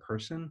another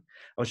person.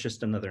 I was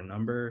just another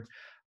number.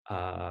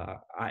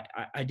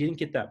 I didn't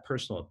get that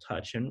personal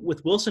touch. And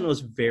with Wilson, it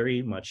was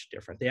very much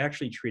different. They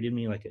actually treated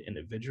me like an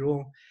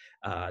individual.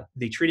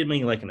 They treated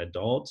me like an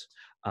adult.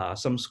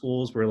 Some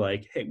schools were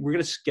like, hey, we're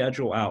going to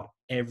schedule out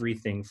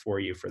everything for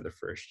you for the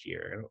first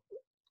year.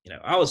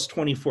 I was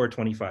 24,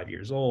 25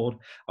 years old.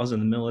 I was in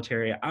the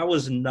military. I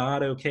was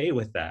not okay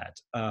with that.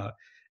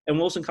 And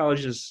Wilson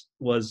College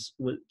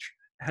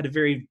had a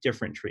very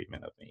different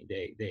treatment of me.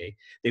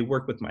 They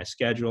worked with my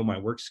schedule, my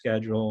work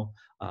schedule,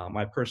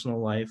 my personal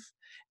life,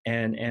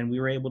 and we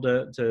were able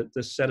to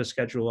set a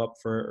schedule up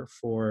for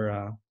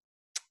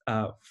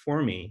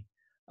me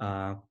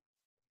when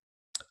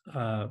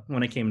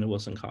I came to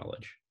Wilson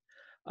College.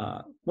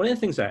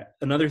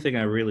 Another thing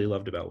I really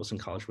loved about Wilson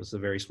College was the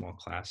very small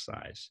class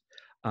size.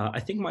 I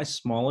think my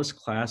smallest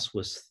class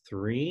was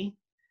 3,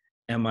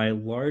 and my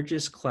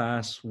largest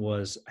class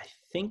was, I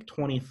think,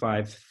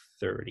 25,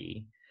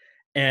 30.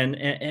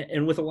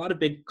 And with a lot of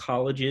big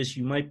colleges,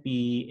 you might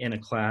be in a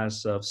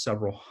class of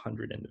several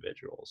hundred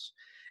individuals.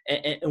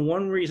 And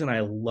one reason I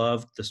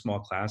loved the small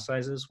class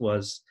sizes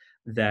was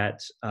that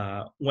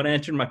when I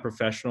entered my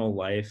professional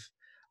life,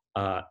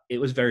 it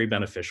was very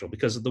beneficial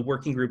because of the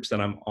working groups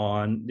that I'm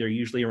on. They're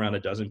usually around a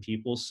dozen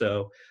people,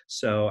 so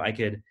I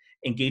could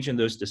engage in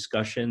those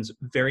discussions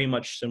very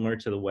much similar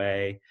to the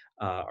way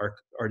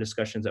our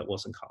discussions at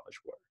Wilson College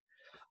were.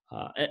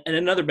 And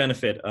another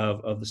benefit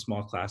of the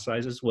small class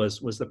sizes was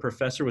the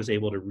professor was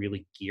able to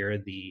really gear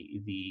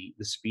the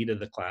speed of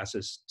the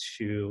classes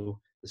to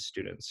the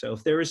students. So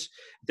if there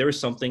was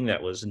something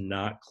that was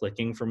not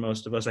clicking for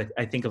most of us,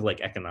 I think of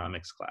like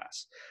economics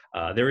class.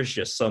 There was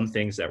just some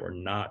things that were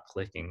not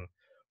clicking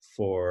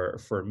for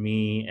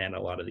me and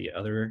a lot of the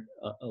other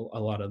a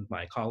lot of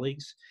my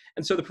colleagues.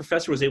 And so the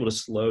professor was able to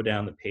slow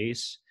down the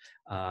pace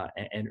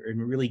and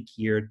really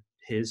geared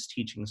his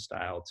teaching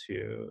style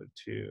to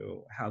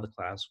how the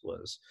class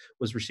was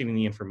receiving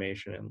the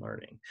information and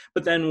learning.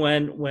 But then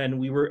when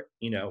we were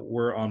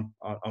we're on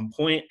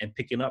point and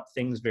picking up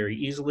things very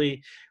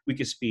easily, we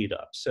could speed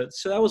up. So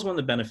that was one of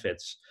the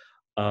benefits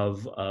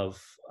of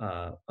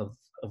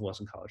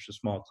Wilson College, the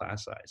small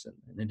class size,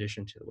 in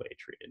addition to the way it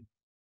treated.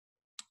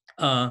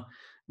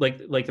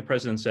 Like the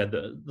president said,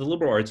 the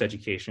liberal arts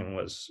education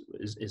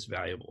is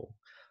valuable.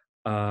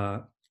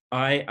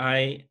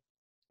 I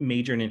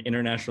majored in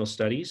international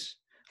studies.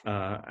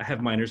 I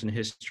have minors in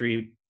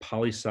history,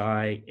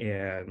 poli-sci,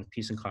 and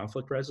peace and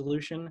conflict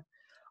resolution.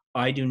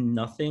 I do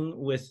nothing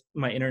with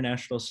my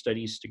international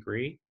studies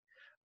degree.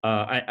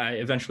 I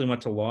eventually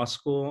went to law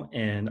school,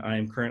 and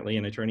I'm currently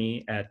an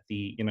attorney at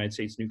the United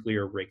States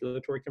Nuclear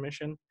Regulatory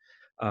Commission.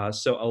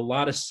 So a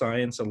lot of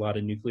science, a lot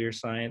of nuclear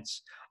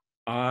science.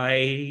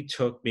 I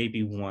took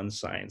maybe one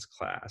science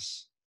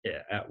class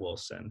at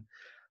Wilson.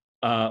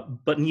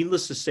 But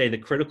needless to say, the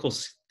critical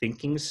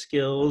thinking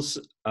skills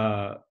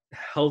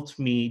helped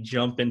me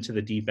jump into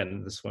the deep end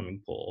of the swimming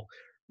pool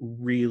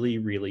really,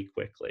 really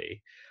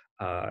quickly.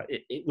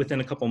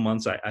 Within a couple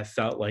months, I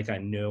felt like I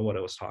knew what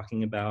I was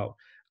talking about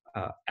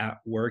at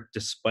work,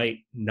 despite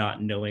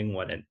not knowing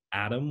what an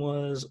atom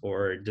was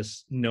or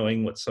just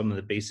knowing what some of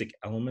the basic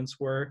elements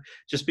were,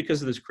 just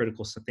because of those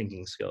critical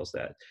thinking skills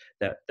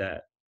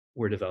that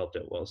were developed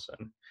at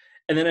Wilson.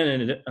 And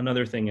then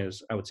another thing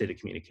is, I would say, the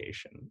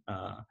communication.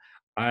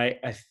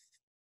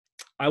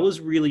 I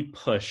was really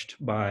pushed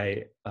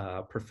by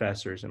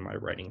professors in my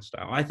writing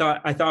style. I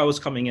thought I was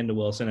coming into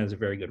Wilson as a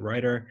very good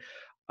writer.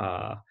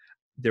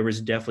 There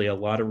was definitely a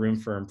lot of room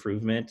for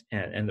improvement,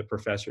 and the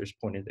professors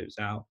pointed those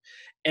out.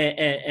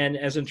 And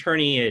as an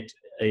attorney,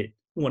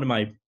 one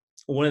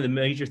of the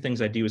major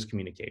things I do is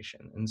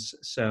communication, and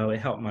so it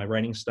helped my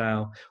writing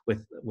style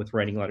with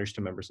writing letters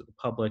to members of the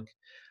public,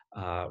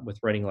 with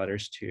writing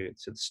letters to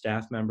the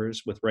staff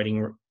members, with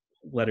writing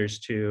letters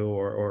to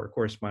or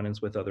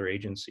correspondence with other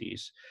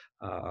agencies.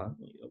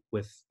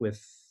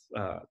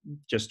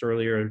 Just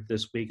earlier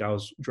this week, I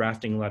was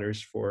drafting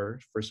letters for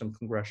some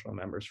congressional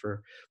members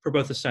for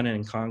both the Senate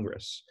and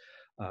Congress,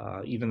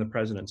 even the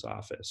president's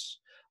office,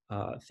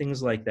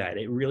 things like that.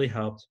 It really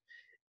helped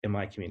in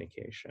my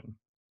communication.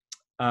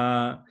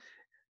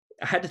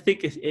 I had to think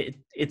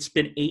it's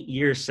been 8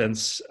 years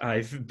since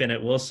I've been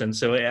at Wilson,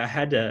 so I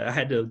had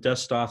to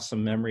dust off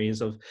some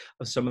memories of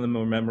some of the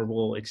more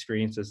memorable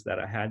experiences that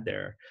I had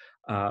there.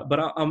 But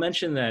I'll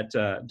mention that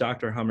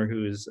Dr. Hummer,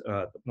 who is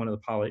one of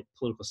the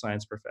political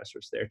science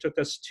professors there, took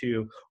us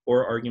to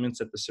oral arguments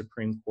at the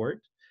Supreme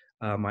Court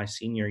my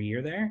senior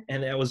year there,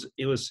 and it was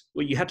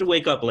well, you had to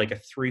wake up like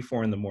at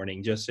 3-4 in the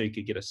morning just so you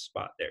could get a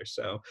spot there.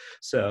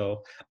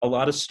 So a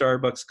lot of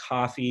Starbucks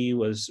coffee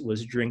was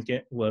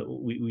drinking what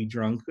we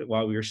drunk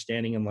while we were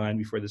standing in line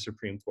before the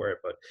Supreme Court.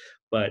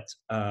 But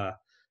I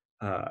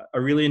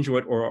really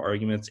enjoyed oral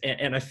arguments,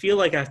 and I feel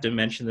like I have to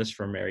mention this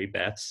for Mary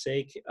Beth's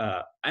sake.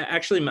 I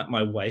actually met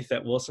my wife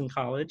at Wilson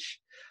College.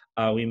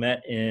 We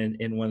met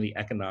in one of the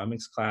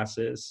economics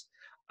classes.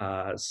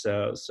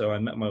 So I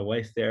met my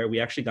wife there. We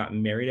actually got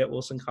married at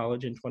Wilson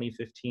College in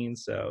 2015.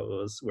 So it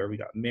was where we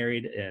got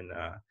married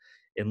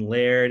in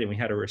Laird, and we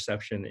had a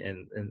reception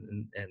in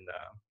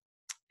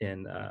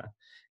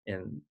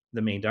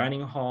the main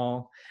dining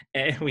hall.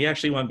 And we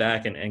actually went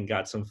back and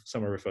got some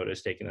of our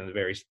photos taken in the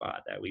very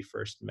spot that we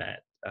first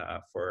met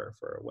for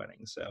a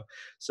wedding.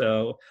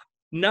 So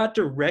not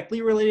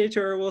directly related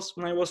to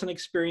my Wilson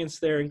experience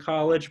there in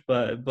college,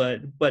 but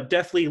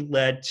definitely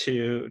led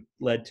to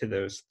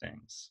those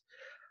things.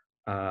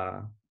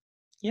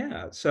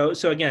 Yeah. So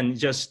again,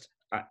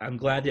 I'm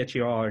glad that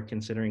you all are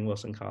considering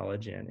Wilson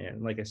College,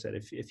 and like I said,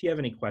 if you have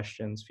any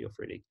questions, feel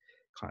free to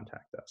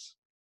contact us.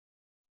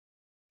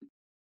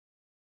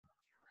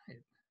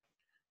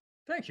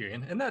 Thank you,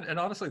 and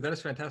honestly, that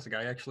is fantastic.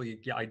 I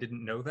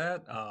didn't know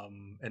that,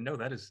 and no,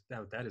 that is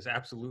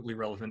absolutely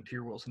relevant to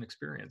your Wilson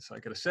experience. I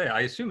gotta say,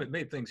 I assume it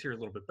made things here a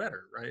little bit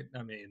better, right?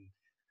 I mean,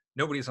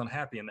 nobody's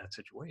unhappy in that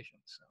situation.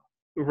 So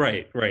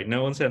Right.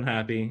 No one's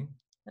unhappy.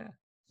 Yeah.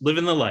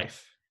 Living the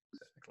life.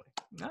 Exactly.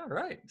 All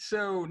right.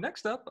 So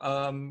next up,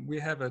 we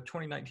have a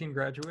 2019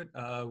 graduate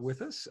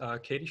with us,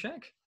 Katie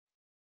Shank.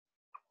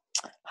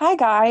 Hi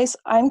guys,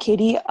 I'm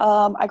Katie.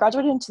 I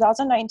graduated in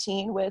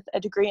 2019 with a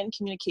degree in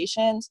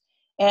communications,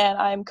 and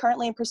I'm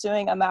currently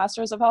pursuing a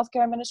master's of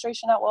healthcare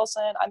administration at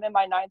Wilson. I'm in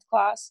my 9th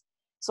class,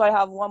 so I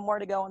have one more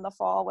to go in the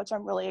fall, which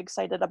I'm really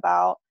excited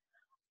about.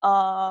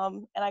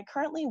 And I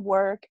currently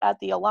work at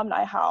the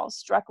Alumni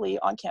House directly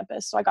on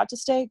campus, so I got to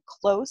stay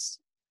close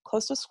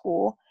to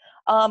school.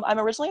 I'm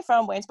originally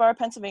from Waynesboro,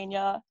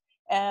 Pennsylvania,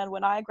 and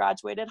when I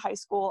graduated high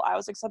school, I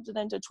was accepted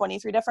into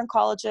 23 different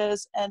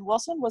colleges, and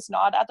Wilson was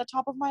not at the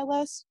top of my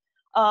list.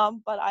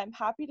 But I'm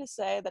happy to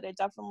say that it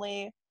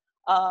definitely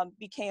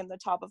became the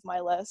top of my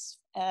list,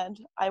 and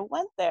I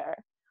went there.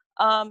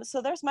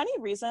 So there's many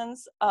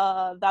reasons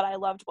that I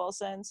loved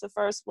Wilson. So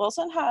first,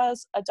 Wilson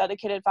has a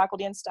dedicated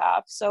faculty and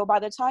staff. So by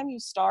the time you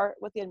start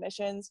with the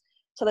admissions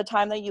to the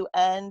time that you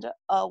end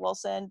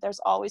Wilson, there's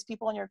always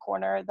people in your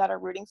corner that are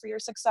rooting for your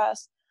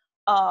success.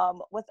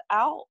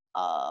 Without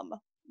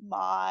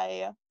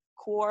my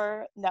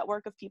core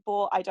network of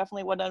people, I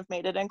definitely wouldn't have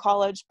made it in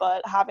college,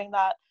 but having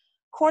that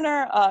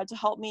corner to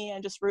help me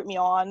and just root me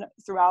on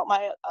throughout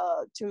my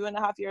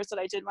 2.5 years that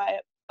I did my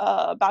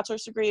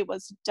bachelor's degree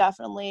was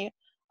definitely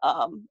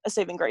a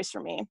saving grace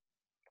for me.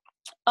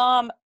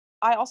 I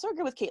also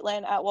agree with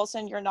Caitlin. At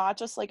Wilson, you're not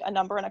just like a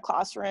number in a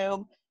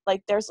classroom.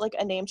 Like there's like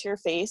a name to your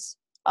face,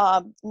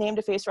 name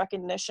to face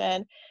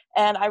recognition.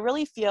 And I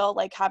really feel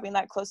like having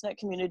that close-knit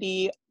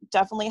community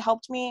definitely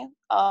helped me.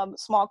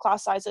 Small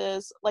class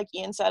sizes, like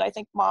Ian said, I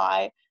think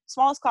my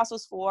smallest class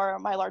was 4,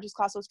 my largest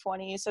class was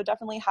 20. So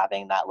definitely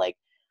having that like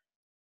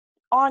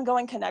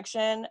ongoing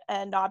connection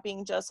and not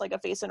being just like a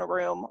face in a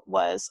room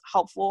was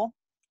helpful.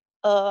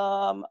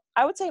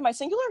 I would say my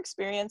singular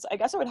experience, I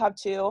guess I would have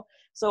 2.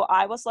 So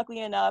I was lucky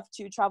enough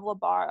to travel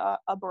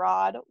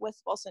abroad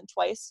with Wilson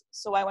twice.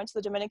 So I went to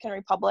the Dominican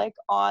Republic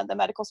on the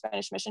medical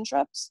Spanish mission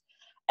trips.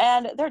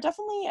 And they're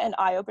definitely an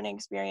eye-opening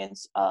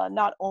experience,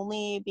 not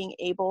only being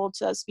able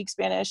to speak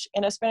Spanish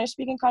in a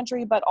Spanish-speaking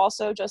country, but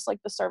also just like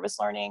the service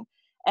learning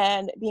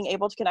and being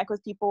able to connect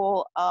with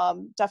people,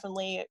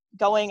 definitely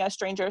going as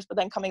strangers, but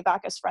then coming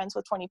back as friends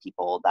with 20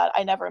 people that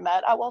I never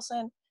met at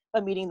Wilson,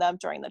 but meeting them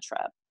during the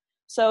trip.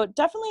 So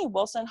definitely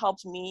Wilson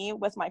helped me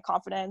with my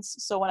confidence.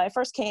 So when I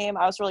first came,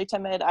 I was really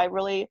timid. I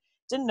really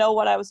didn't know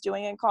what I was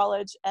doing in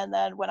college. And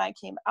then when I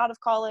came out of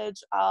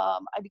college, I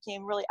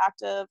became really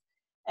active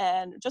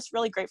and just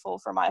really grateful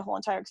for my whole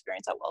entire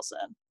experience at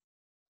Wilson.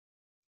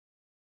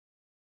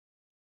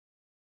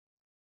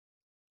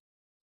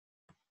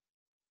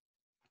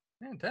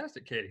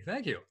 Fantastic, Katie.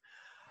 Thank you.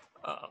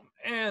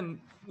 And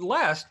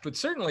last, but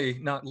certainly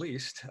not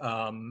least,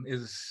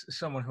 is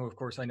someone who, of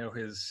course, I know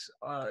has,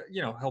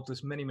 helped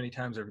us many, many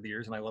times over the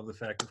years. And I love the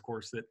fact, of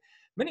course, that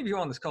many of you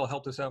on this call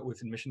helped us out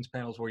with admissions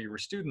panels while you were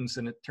students.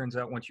 And it turns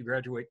out once you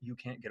graduate, you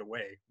can't get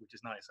away, which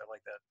is nice. I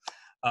like that.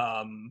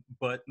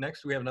 But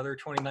next, we have another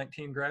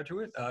 2019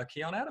 graduate,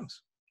 Keon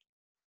Adams.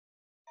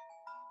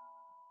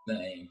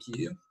 Thank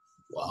you.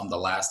 Well, I'm the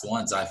last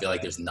one, so I feel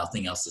like there's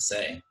nothing else to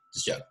say.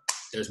 Just joke.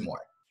 There's more.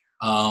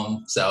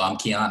 So I'm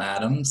Keon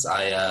Adams.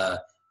 I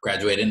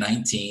graduated in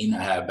 19.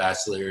 I have a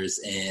bachelor's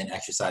in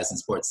exercise and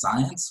sports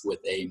science with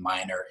a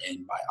minor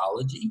in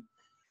biology.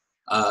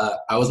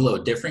 I was a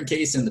little different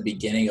case in the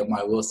beginning of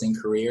my Wilson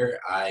career.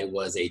 I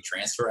was a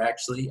transfer,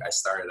 actually. I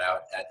started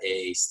out at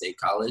a state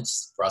college,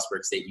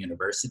 Frostburg State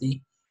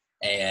University,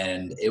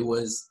 and it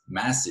was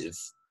massive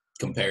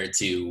compared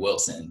to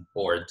Wilson,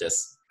 or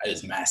just it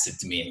was massive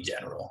to me in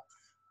general.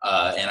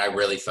 And I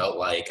really felt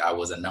like I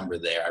was a number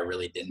there. I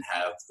really didn't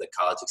have the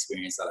college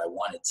experience that I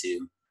wanted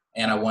to.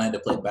 And I wanted to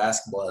play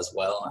basketball as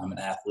well. I'm an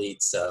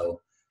athlete,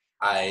 so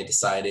I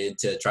decided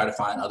to try to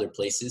find other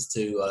places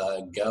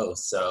to go.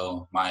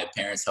 So my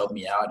parents helped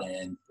me out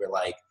and were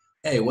like,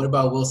 hey, what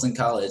about Wilson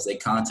College? They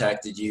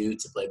contacted you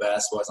to play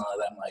basketball, something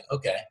like that. I'm like,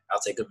 okay, I'll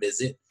take a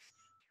visit.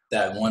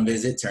 That one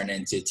visit turned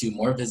into 2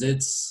 more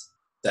visits.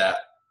 That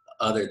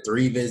other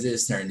 3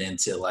 visits turned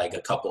into like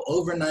a couple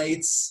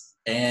overnights.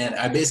 And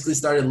I basically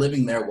started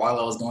living there while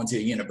I was going to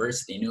a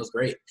university, and it was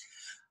great.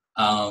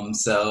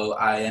 So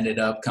I ended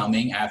up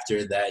coming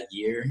after that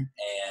year,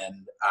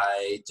 and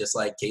I, just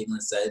like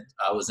Caitlin said,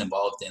 I was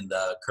involved in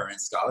the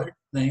current scholar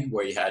thing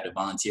where you had to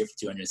volunteer for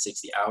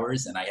 260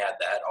 hours, and I had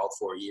that all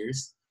 4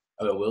 years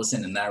at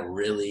Wilson, and that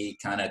really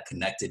kind of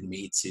connected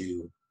me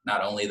to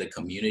not only the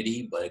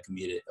community, but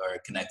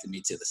it connected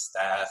me to the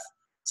staff,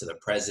 to the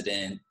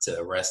president, to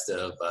the rest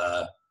of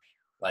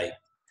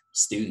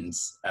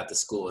students at the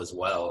school as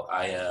well.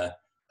 I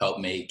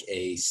helped make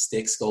a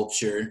stick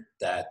sculpture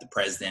that the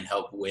president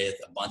helped with.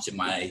 A bunch of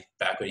my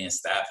faculty and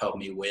staff helped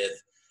me with.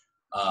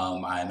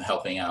 I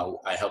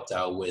helped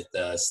out with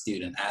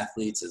student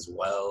athletes as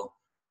well.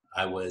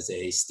 I was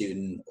a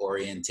student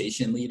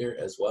orientation leader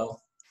as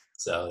well.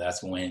 So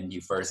that's when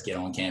you first get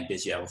on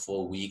campus. You have a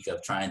full week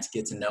of trying to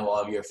get to know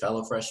all of your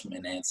fellow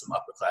freshmen and some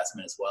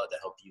upperclassmen as well to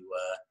help you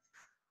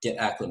get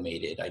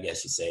acclimated, I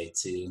guess you say,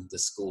 to the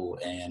school.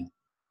 And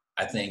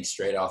I think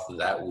straight off of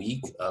that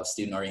week of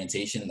student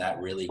orientation, that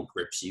really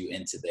grips you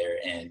into there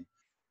and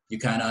you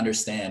kind of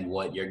understand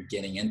what you're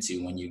getting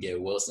into when you get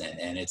Wilson,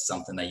 and it's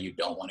something that you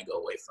don't want to go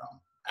away from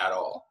at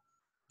all,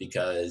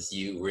 because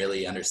you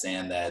really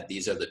understand that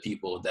these are the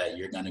people that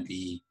you're going to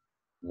be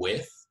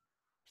with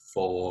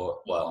for,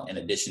 well, in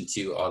addition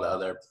to all the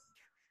other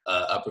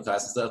upper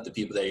class and stuff, the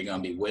people that you're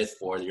going to be with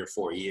for your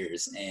 4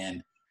 years,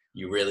 and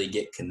you really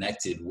get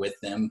connected with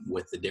them,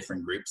 with the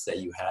different groups that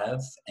you have.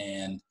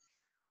 And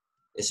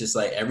it's just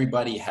like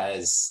everybody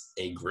has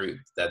a group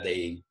that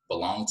they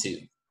belong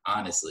to,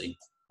 honestly.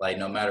 Like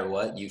no matter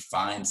what, you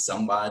find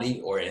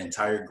somebody or an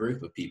entire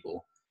group of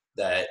people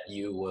that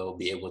you will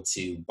be able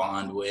to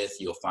bond with.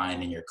 You'll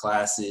find in your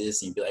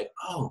classes, and you'll be like,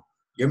 oh,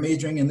 you're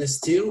majoring in this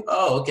too?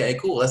 Oh, okay,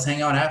 cool. Let's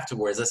hang out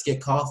afterwards. Let's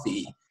get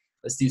coffee.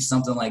 Let's do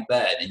something like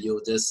that. And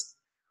you'll just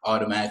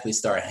automatically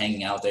start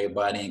hanging out with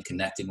everybody and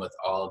connecting with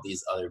all of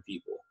these other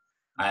people.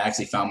 I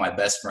actually found my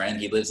best friend.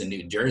 He lives in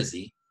New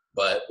Jersey,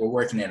 but we're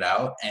working it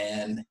out,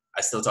 and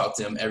I still talk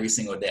to him every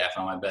single day. I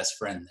found my best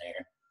friend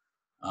there.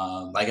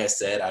 Like I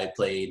said, I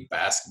played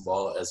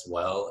basketball as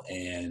well,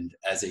 and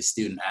as a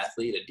student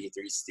athlete, a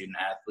D3 student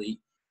athlete,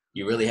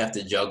 you really have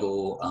to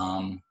juggle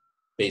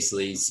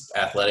basically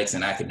athletics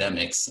and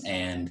academics,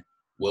 and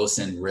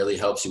Wilson really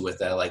helps you with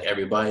that. Like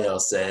everybody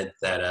else said,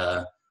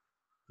 that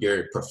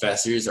your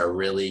professors are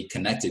really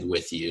connected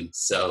with you.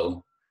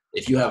 So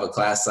if you have a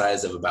class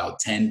size of about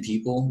 10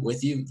 people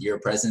with you, your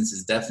presence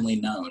is definitely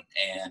known.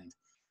 And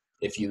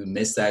if you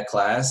miss that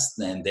class,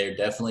 then they're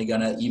definitely going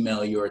to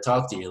email you or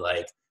talk to you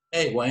like,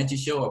 hey, why didn't you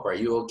show up? Are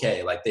you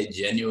okay? Like they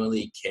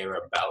genuinely care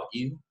about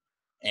you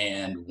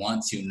and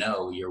want to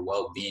know your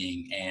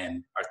well-being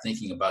and are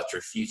thinking about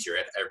your future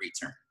at every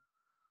turn.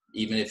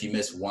 Even if you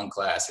miss one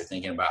class, they're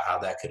thinking about how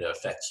that could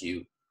affect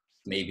you,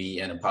 maybe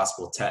in a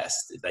possible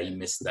test, that you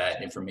missed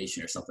that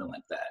information or something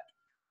like that.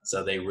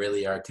 So they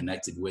really are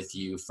connected with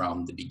you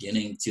from the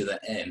beginning to the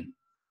end.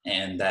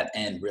 And that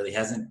end really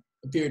hasn't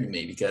appeared to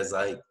me, because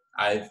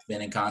I've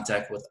been in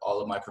contact with all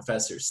of my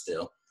professors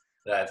still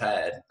that I've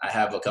had. I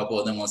have a couple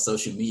of them on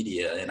social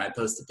media, and I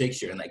post a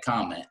picture and they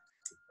comment.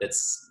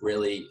 It's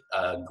really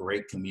a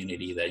great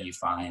community that you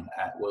find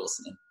at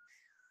Wilson.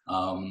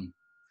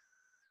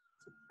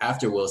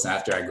 After Wilson,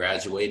 after I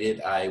graduated,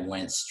 I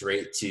went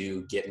straight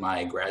to get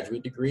my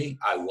graduate degree.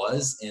 I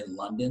was in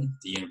London,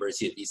 the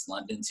University of East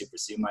London, to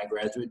pursue my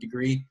graduate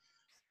degree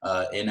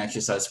in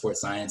exercise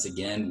sports science,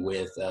 again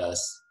with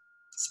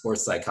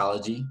sports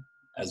psychology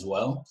as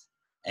well.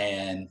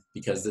 And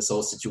because this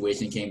whole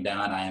situation came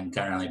down, I am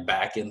currently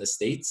back in the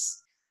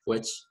States,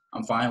 which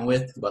I'm fine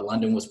with, but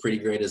London was pretty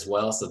great as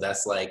well. So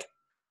that's like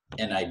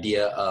an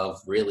idea of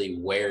really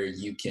where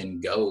you can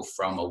go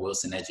from a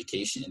Wilson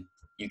education.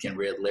 You can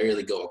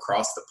literally go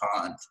across the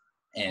pond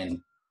and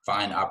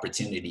find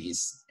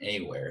opportunities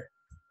anywhere.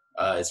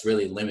 It's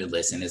really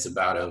limitless, and it's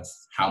about of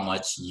how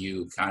much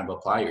you kind of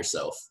apply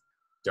yourself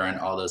during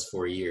all those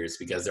 4 years,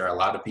 because there are a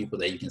lot of people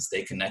that you can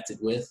stay connected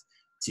with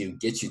to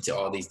get you to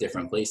all these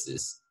different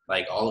places.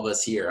 Like all of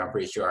us here, I'm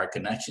pretty sure are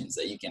connections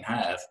that you can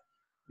have,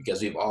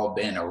 because we've all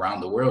been around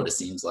the world, it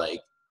seems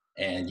like,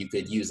 and you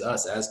could use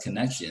us as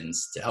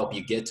connections to help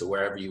you get to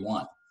wherever you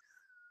want.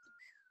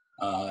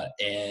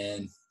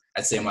 And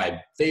I'd say my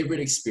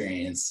favorite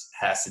experience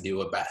has to do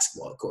with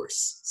basketball, of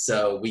course.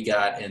 So we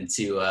got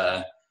into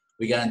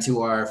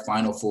our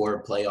Final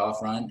Four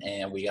playoff run,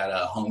 and we got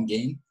a home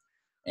game,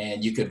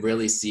 and you could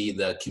really see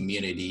the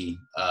community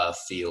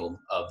feel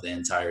of the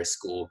entire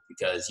school,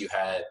 because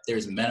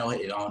there's Menno.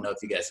 I don't know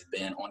if you guys have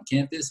been on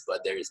campus,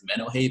 but there's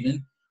Menno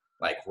Haven,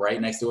 like right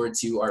next door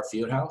to our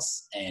field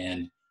house,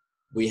 and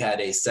we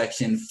had a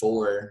section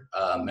for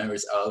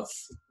members of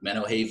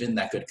Menno Haven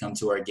that could come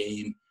to our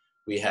game.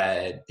 We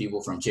had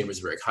people from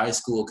Chambersburg High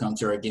School come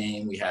to our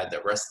game. We had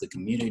the rest of the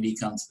community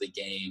come to the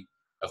game.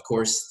 Of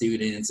course,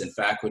 students and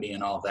faculty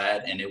and all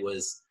that. And it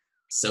was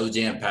so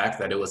jam-packed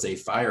that it was a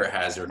fire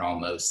hazard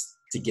almost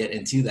to get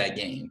into that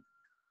game.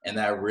 And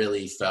that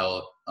really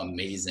felt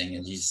amazing.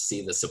 And you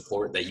see the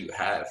support that you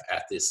have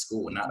at this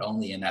school, not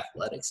only in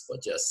athletics,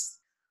 but just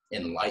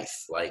in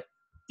life. Like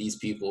these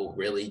people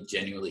really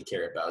genuinely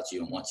care about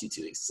you and want you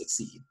to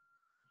succeed.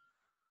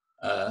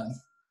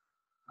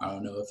 I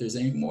don't know if there's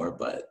any more,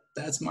 but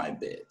that's my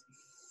bit.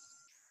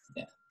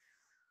 Yeah.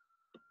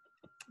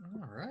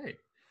 All right.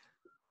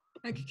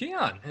 Thank you,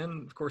 Keon.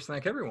 And of course,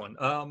 thank everyone.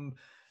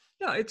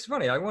 Yeah, it's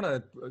funny. I want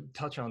to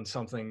touch on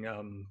something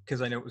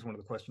because I know it was one of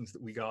the questions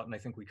that we got, and I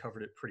think we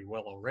covered it pretty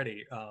well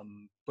already.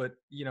 But,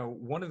 you know,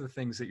 one of the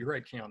things that you're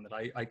right, Keon, that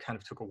I kind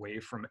of took away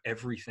from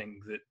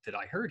everything that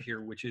I heard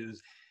here, which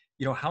is,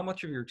 you know, how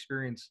much of your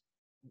experience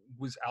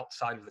was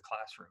outside of the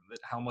classroom, that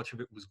how much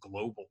of it was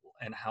global,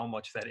 and how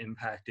much that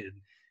impacted,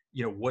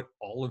 you know, what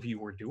all of you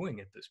were doing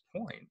at this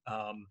point.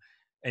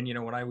 And, you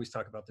know, when I always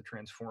talk about the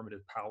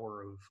transformative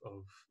power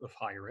of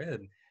higher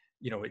ed,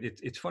 you know,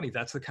 it's funny,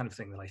 that's the kind of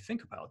thing that I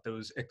think about,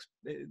 those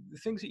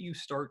things that you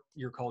start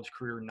your college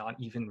career not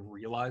even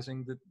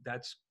realizing that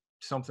that's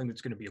something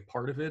that's going to be a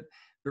part of it,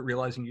 but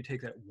realizing you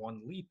take that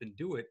one leap and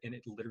do it, and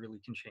it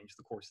literally can change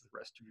the course of the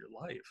rest of your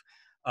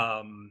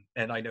life.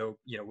 And I know,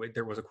 you know,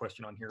 there was a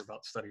question on here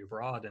about study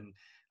abroad, and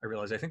I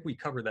realized I think we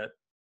covered that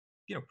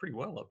pretty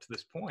well up to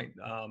this point.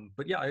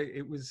 But yeah,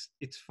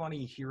 it's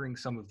funny hearing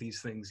some of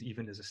these things,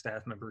 even as a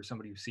staff member,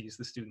 somebody who sees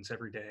the students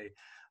every day,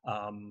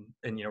 and,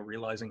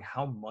 realizing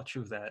how much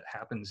of that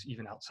happens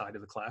even outside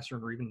of the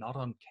classroom or even not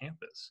on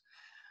campus.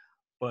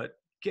 But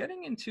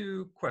getting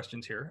into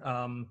questions here,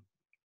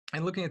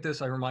 and looking at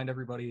this, I remind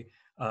everybody,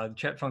 the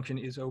chat function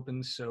is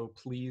open, so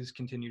please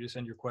continue to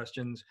send your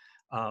questions.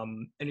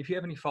 And if you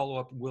have any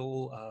follow-up,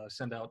 we'll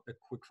send out a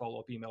quick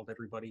follow-up email to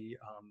everybody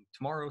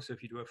tomorrow. So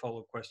if you do have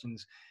follow-up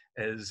questions,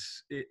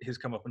 as it has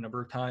come up a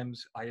number of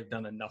times, I have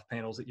done enough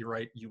panels that you're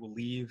right, you will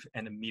leave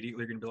and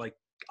immediately you're gonna be like,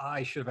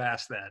 I should have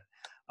asked that.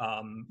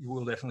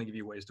 We'll definitely give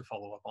you ways to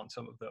follow up on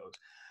some of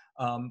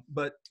those.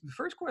 But the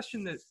first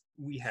question that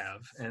we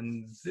have,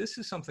 and this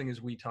is something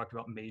as we talked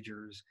about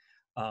majors,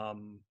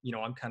 I'm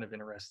kind of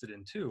interested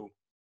in too.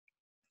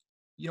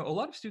 A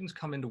lot of students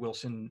come into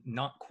Wilson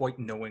not quite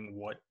knowing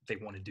what they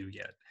want to do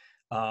yet.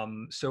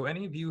 So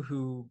any of you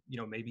who,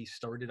 maybe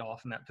started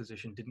off in that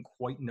position, didn't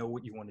quite know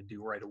what you want to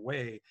do right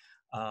away,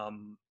 how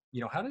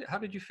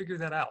did you figure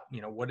that out?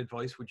 What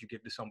advice would you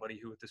give to somebody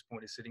who at this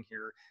point is sitting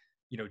here,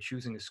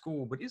 choosing a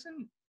school, but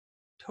isn't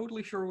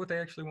totally sure what they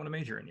actually want to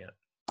major in yet?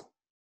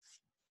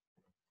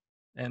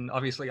 And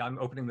obviously I'm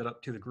opening that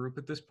up to the group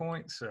at this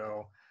point,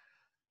 so.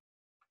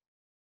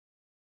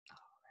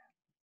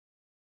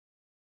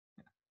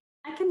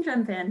 I can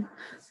jump in.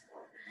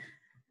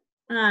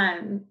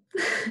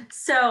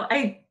 So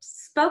I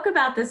spoke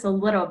about this a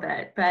little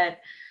bit, but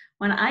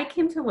when I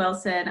came to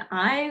Wilson,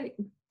 I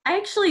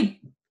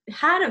actually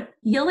had a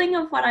feeling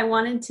of what I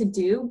wanted to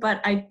do,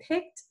 but I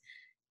picked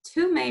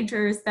two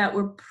majors that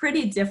were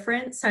pretty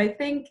different. So I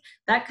think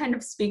that kind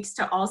of speaks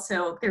to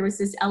also, there was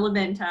this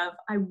element of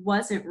I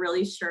wasn't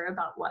really sure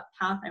about what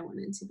path I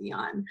wanted to be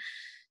on.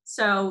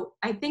 So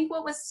I think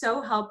what was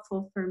so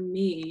helpful for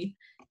me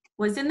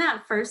was in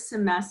that first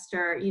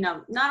semester,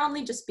 not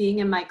only just being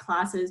in my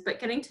classes, but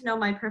getting to know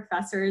my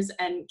professors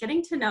and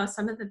getting to know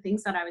some of the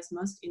things that I was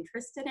most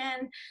interested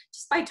in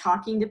just by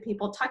talking to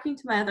people, talking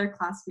to my other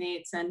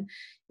classmates, and,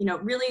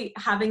 really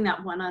having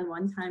that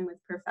one-on-one time with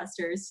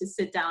professors to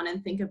sit down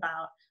and think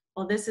about,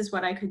 well, this is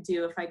what I could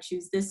do if I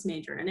choose this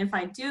major. And if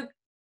I do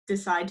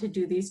decide to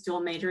do these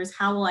dual majors,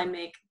 how will I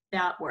make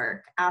that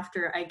work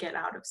after I get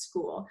out of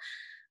school?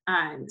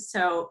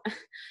 So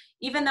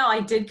even though I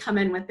did come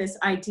in with this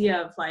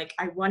idea of like,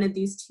 I wanted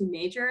these two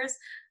majors,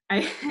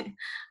 I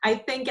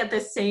think at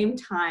the same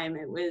time,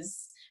 it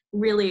was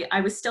really, I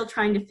was still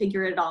trying to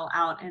figure it all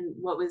out. And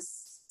what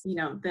was,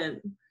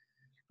 the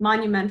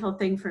monumental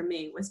thing for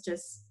me was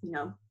just,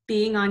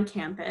 being on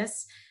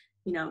campus,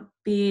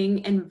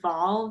 being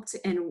involved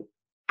in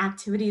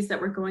activities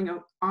that were going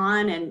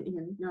on and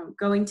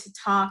going to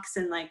talks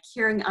and like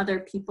hearing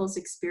other people's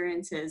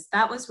experiences.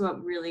 That was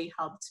what really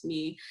helped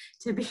me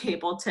to be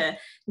able to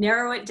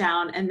narrow it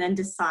down and then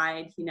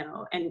decide,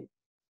 and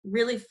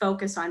really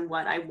focus on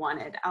what I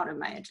wanted out of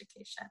my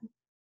education.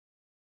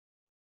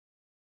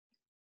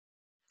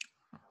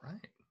 All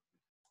right.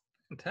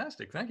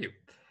 Fantastic. Thank you.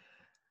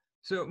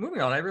 So moving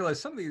on, I realize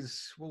some of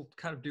these we'll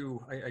kind of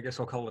do, I guess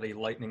I'll call it a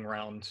lightning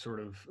round sort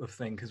of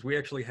thing, because we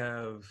actually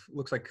have,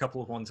 looks like a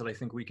couple of ones that I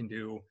think we can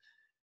do,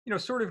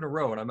 sort of in a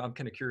row, and I'm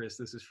kind of curious,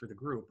 this is for the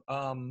group.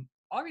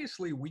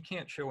 Obviously, we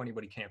can't show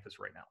anybody campus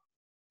right now.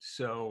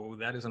 So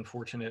that is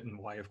unfortunate, and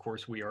why, of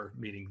course, we are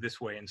meeting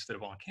this way instead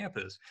of on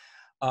campus.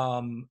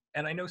 And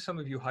I know some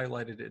of you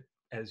highlighted it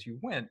as you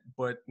went,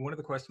 but one of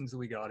the questions that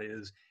we got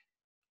is,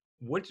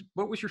 what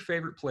was your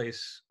favorite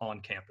place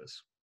on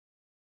campus?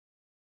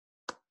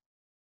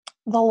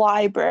 The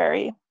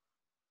library.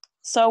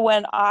 So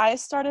when I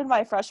started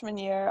my freshman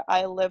year,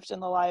 I lived in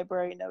the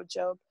library, no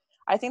joke.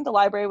 I think the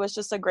library was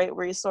just a great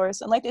resource.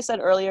 And like they said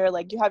earlier,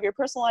 like you have your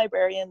personal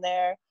librarian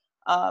there,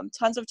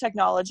 tons of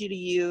technology to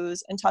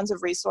use and tons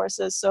of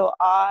resources. So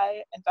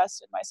I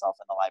invested myself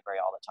in the library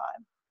all the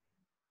time.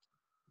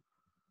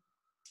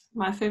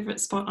 My favorite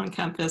spot on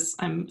campus,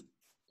 I'm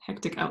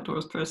hectic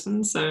outdoors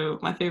person, so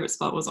my favorite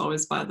spot was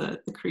always by the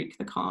creek,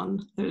 the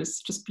con.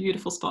 There's just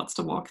beautiful spots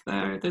to walk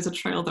there. There's a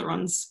trail that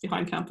runs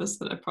behind campus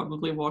that I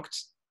probably walked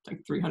like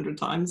 300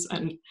 times,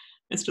 and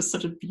it's just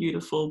such a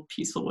beautiful,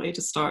 peaceful way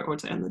to start or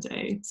to end the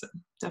day. So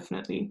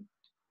definitely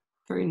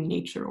very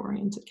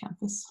nature-oriented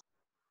campus.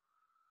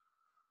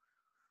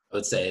 I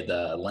would say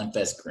the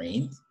Lenfest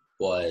Green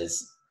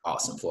was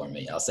awesome for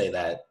me. I'll say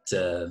that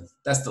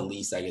that's the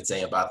least I could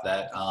say about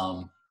that.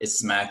 It's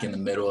smack in the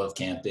middle of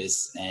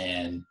campus,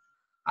 and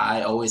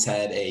I always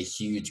had a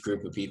huge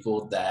group of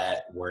people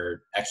that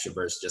were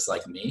extroverts just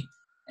like me,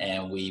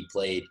 and we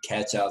played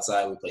catch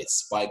outside, we played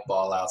spike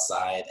ball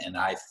outside, and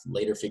I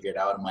later figured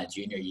out in my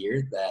junior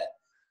year that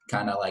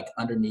kind of like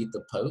underneath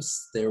the post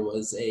there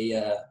was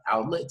a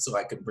outlet so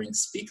I could bring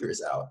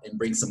speakers out and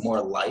bring some more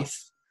life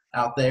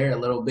out there a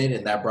little bit,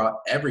 and that brought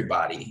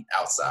everybody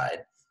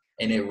outside.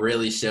 And it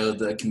really showed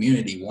the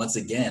community once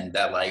again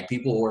that like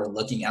people were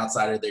looking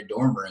outside of their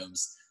dorm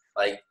rooms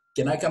like,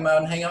 can I come out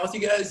and hang out with you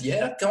guys?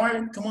 Yeah, come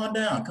on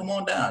down.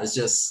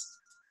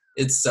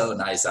 It's so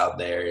nice out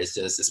there. It's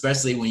just,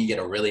 especially when you get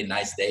a really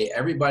nice day,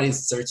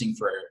 everybody's searching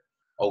for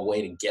a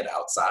way to get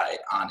outside,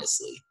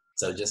 honestly.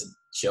 So just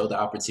show the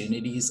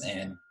opportunities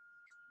and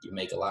you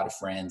make a lot of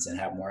friends and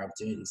have more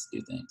opportunities to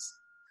do things.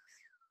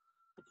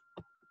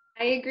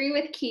 I agree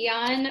with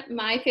Keon.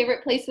 My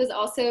favorite place was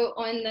also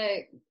on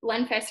the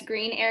Lenfest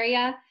Green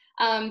area.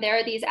 There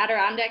are these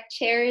Adirondack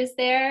chairs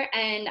there,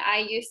 and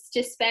I used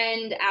to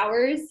spend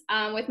hours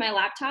with my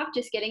laptop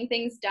just getting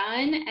things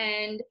done.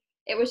 And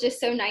it was just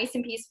so nice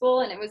and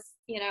peaceful. And it was,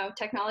 you know,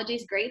 technology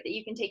is great that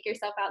you can take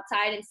yourself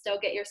outside and still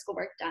get your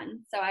schoolwork done.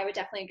 So I would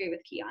definitely agree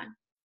with Keon.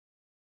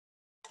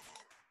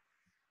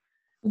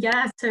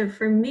 Yeah, so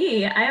for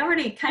me, I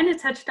already kind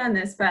of touched on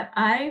this, but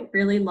I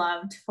really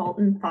loved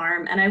Fulton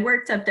Farm and I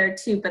worked up there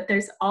too, but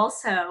there's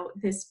also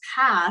this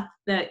path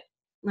that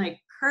like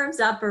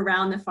curves up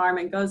around the farm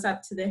and goes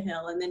up to the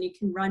hill and then you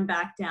can run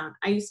back down.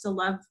 I used to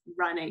love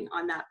running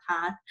on that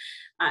path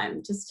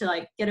just to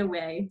like get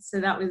away.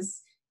 So that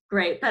was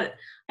great, but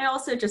I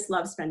also just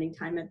love spending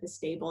time at the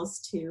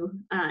stables too.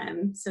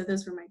 So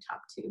those were my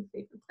top two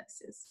favorite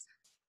places.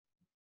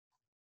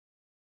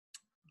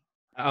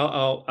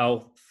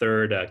 I'll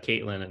third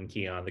Caitlin and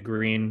Keon. The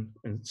green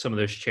and some of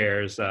those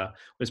chairs,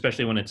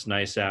 especially when it's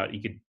nice out,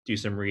 you could do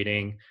some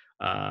reading.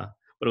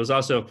 But it was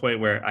also a point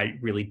where I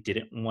really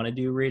didn't want to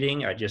do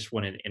reading. I just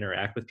wanted to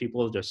interact with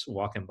people, just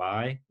walking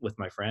by with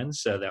my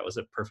friends. So that was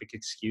a perfect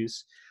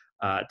excuse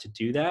to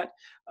do that.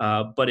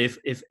 But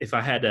if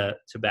I had to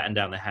batten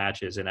down the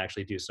hatches and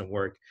actually do some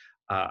work,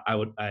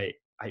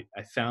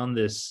 I found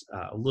this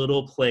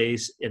little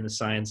place in the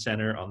Science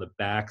Center on the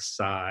back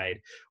side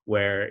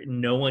where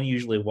no one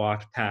usually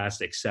walked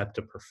past except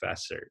the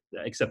professors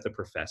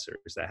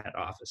that had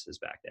offices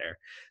back there.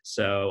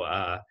 So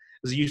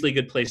it was usually a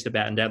good place to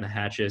batten down the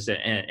hatches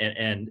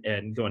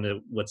and go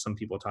into what some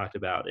people talked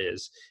about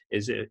is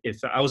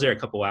if I was there a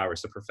couple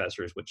hours, the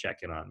professors would check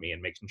in on me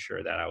and making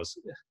sure that I was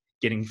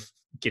getting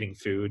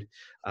food,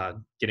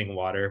 getting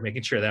water,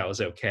 making sure that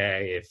was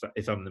okay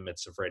if I'm in the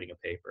midst of writing a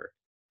paper.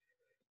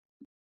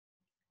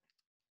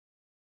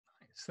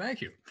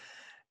 Thank you.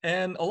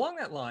 And along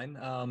that line,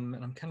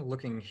 and I'm kind of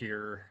looking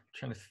here,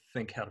 trying to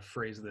think how to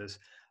phrase this.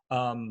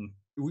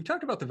 We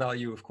talked about the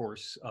value, of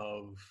course,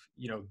 of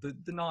the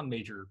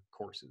non-major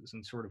courses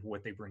and sort of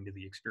what they bring to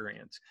the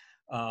experience.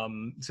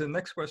 So the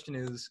next question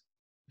is,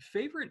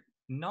 favorite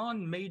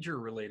non-major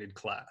related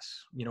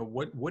class?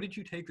 What did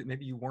you take that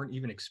maybe you weren't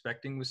even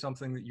expecting was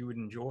something that you would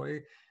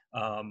enjoy?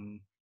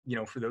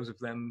 For those of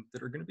them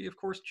that are going to be, of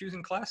course,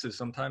 choosing classes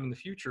sometime in the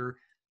future,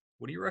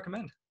 what do you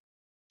recommend?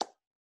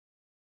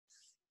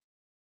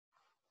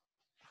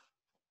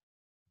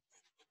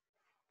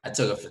 I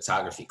took a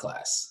photography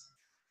class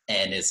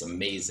and it's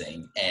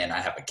amazing. And I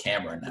have a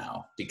camera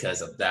now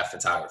because of that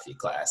photography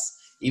class.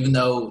 Even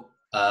though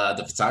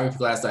the photography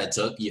class that I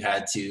took, you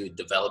had to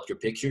develop your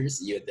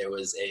pictures. There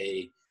was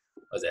a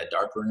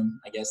dark room,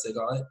 I guess they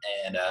call it.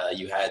 And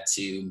you had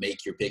to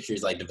make your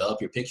pictures, like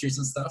develop your pictures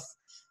and stuff.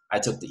 I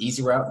took the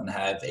easy route and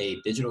have a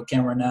digital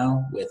camera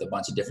now with a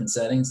bunch of different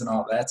settings and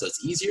all that. So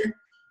it's easier.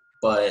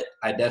 But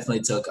I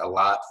definitely took a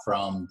lot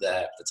from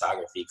that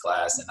photography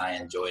class and I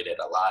enjoyed it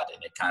a lot.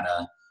 And it kind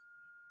of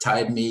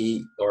tied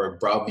me or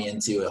brought me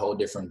into a whole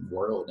different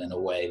world in a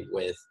way.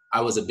 I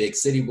was a big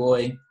city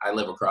boy. I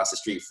live across the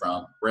street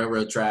from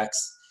railroad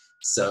tracks.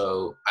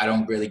 So I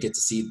don't really get to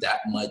see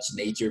that much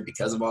nature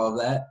because of all of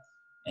that.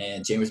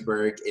 And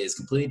Chambersburg is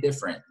completely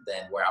different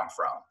than where I'm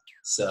from.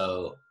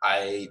 So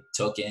I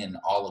took in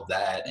all of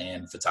that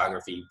and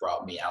photography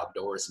brought me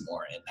outdoors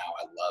more. And now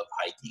I love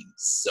hiking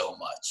so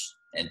much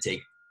and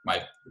take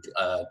my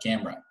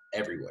camera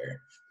everywhere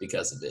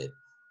because of it.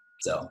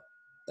 So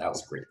that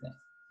was a great thing.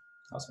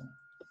 Awesome.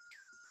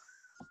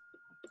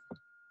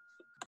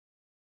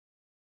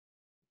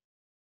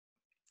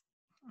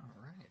 All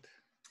right.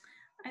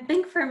 I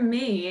think for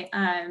me,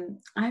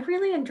 I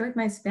really enjoyed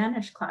my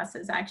Spanish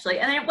classes actually,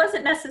 and it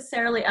wasn't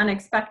necessarily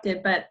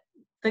unexpected, but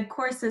the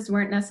courses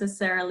weren't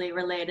necessarily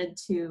related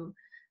to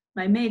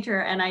my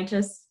major, and I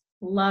just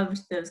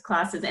loved those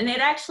classes. And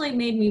it actually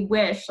made me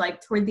wish,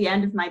 like toward the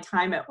end of my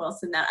time at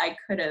Wilson, that I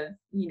could have,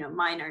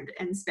 minored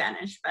in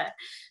Spanish, but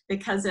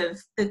because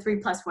of the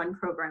 3+1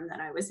 program that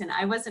I was in,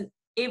 I wasn't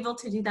able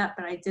to do that,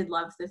 but I did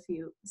love the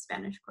few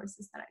Spanish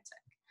courses that I took.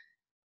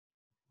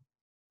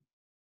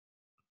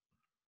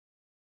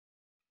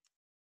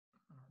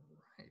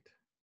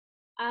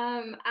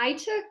 I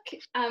took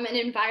an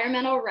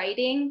environmental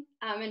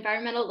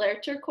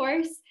literature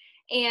course,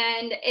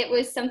 and it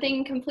was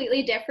something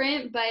completely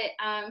different, but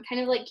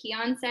kind of like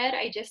Keon said,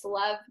 I just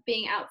love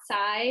being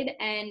outside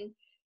and,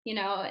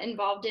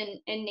 involved in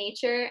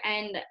nature.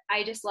 And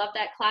I just love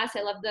that class.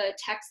 I love the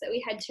text that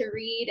we had to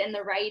read, and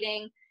the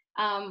writing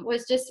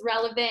was just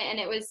relevant. And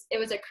it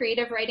was a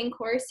creative writing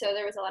course. So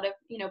there was a lot of,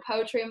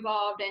 poetry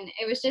involved, and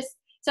it was just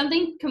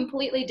something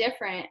completely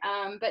different.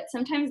 But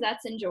sometimes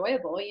that's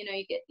enjoyable.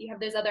 You have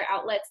those other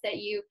outlets that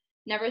you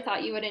never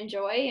thought you would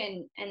enjoy,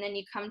 and then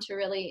you come to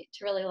really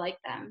like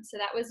them. So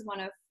that was one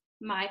of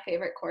my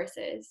favorite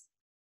courses.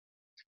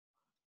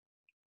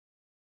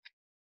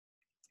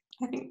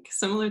 I think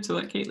similar to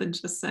what Caitlin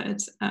just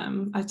said,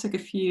 I took a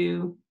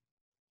few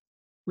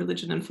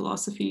religion and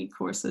philosophy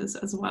courses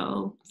as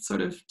well,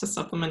 sort of to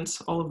supplement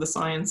all of the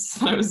science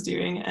that I was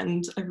doing.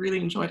 And I really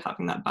enjoyed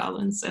having that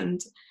balance and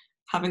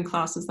having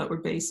classes that were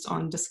based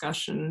on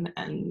discussion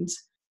and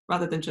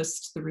rather than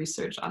just the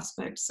research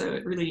aspect. So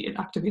it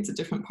activates a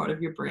different part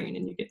of your brain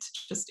and you get to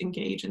just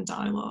engage in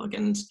dialogue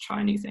and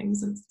try new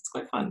things. And it's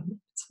quite fun.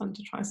 It's fun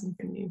to try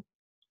something new.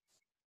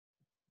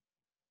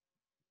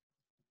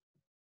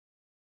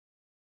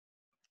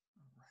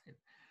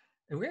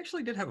 And we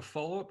actually did have a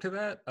follow-up to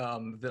that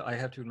that I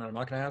have to admit I'm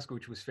not going to ask,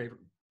 which was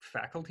favorite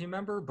faculty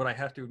member, but I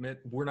have to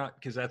admit we're not,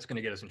 because that's going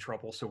to get us in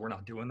trouble, so we're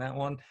not doing that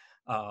one.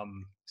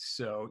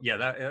 So yeah,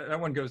 that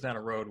one goes down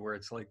a road where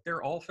it's like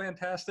they're all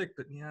fantastic,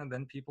 but yeah,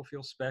 then people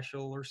feel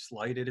special or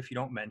slighted if you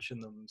don't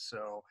mention them.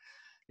 So,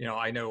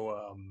 I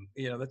know,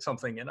 that's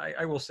something, and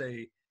I will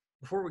say,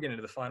 before we get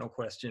into the final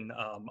question,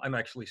 I'm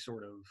actually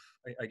sort of,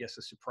 I guess,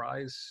 a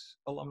surprise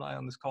alumni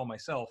on this call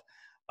myself.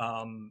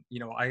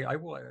 I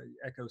will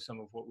echo some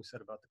of what was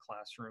said about the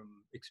classroom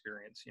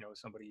experience, as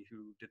somebody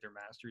who did their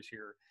master's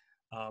here.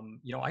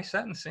 I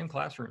sat in the same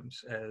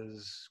classrooms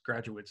as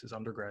graduates, as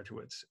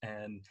undergraduates,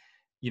 and,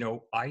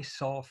 I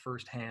saw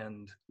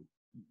firsthand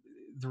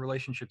the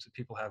relationships that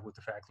people have with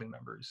the faculty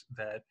members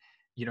that,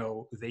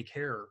 they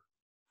care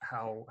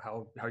how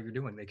you're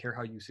doing. They care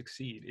how you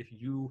succeed. If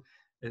you,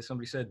 as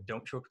somebody said,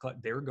 don't show up to class,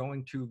 they're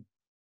going to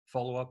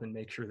follow up and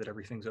make sure that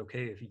everything's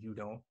okay if you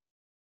don't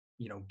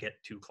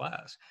get to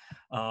class.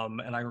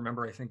 And I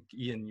remember, I think,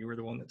 Ian, you were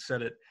the one that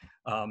said it.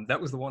 That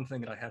was the one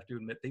thing that I have to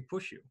admit, they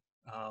push you.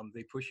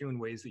 They push you in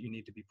ways that you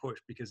need to be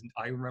pushed, because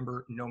I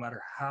remember no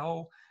matter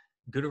how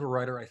good of a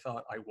writer I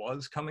thought I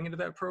was coming into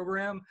that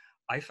program,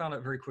 I found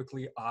out very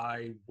quickly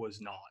I was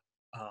not.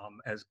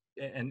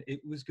 And it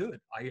was good.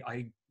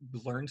 I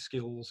learned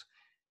skills,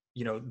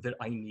 that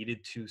I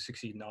needed to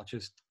succeed, not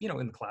just,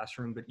 in the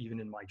classroom, but even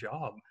in my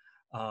job.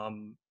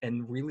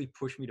 And really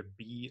push me to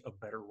be a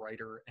better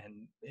writer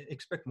and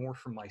expect more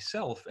from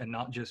myself, and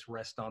not just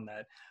rest on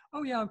that,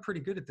 oh yeah, I'm pretty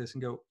good at this,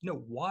 and go,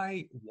 no,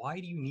 why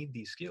do you need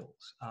these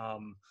skills?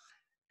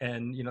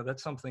 And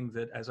that's something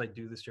that, as I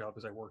do this job,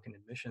 as I work in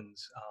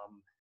admissions,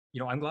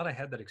 I'm glad I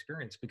had that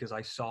experience, because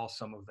I saw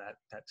some of that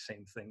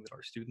same thing that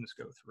our students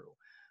go through.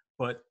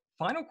 But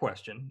final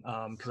question,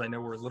 because I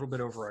know we're a little bit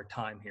over our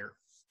time here.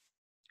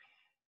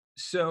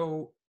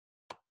 So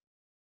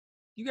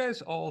you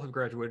guys all have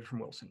graduated from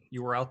Wilson.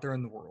 You were out there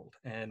in the world,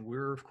 and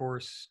we're, of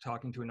course,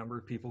 talking to a number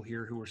of people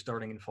here who are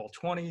starting in fall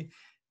 20,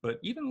 but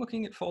even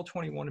looking at fall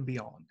 21 and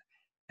beyond.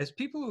 As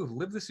people who have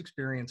lived this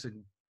experience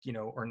and,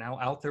 are now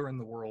out there in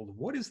the world,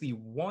 what is the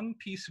one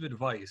piece of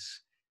advice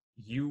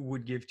you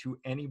would give to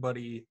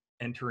anybody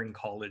entering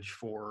college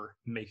for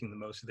making the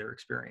most of their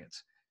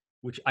experience?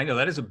 Which I know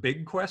that is a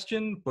big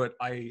question, but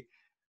I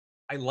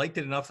liked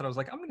it enough that I was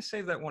like, I'm going to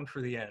save that one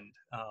for the end.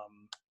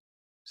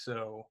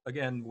 So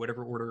again,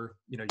 whatever order,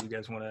 you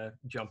guys want to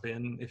jump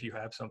in, if you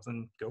have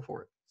something, go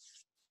for it.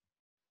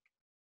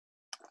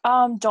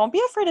 Don't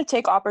be afraid to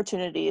take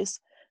opportunities.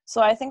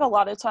 So I think a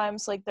lot of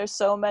times, like, there's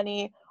so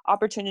many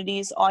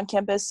opportunities on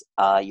campus,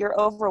 you're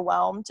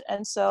overwhelmed.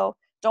 And so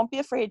don't be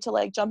afraid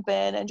to jump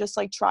in and just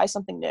try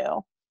something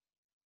new.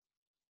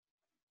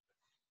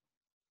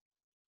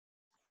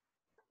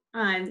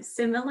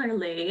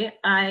 Similarly,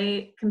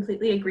 I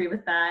completely agree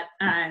with that.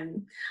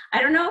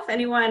 I don't know if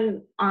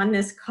anyone on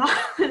this call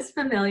is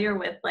familiar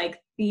with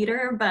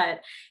theater,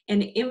 but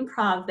in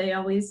improv, they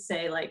always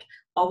say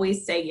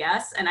always say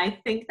yes. And I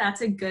think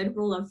that's a good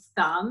rule of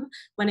thumb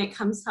when it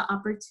comes to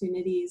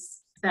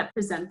opportunities that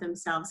present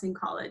themselves in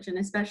college, and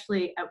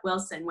especially at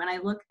Wilson. When I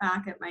look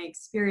back at my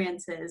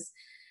experiences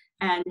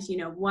and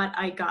what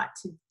I got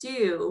to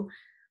do,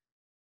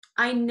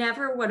 I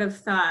never would have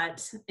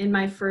thought in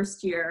my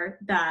first year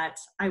that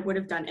I would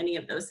have done any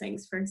of those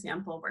things. For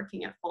example,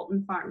 working at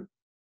Fulton Farm.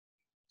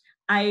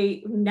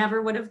 I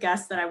never would have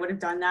guessed that I would have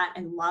done that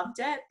and loved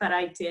it, but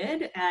I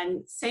did.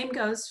 And same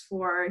goes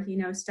for,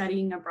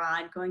 studying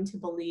abroad, going to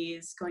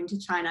Belize, going to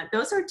China.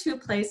 Those are two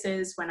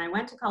places when I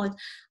went to college,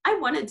 I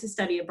wanted to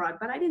study abroad,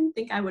 but I didn't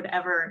think I would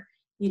ever,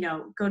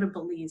 go to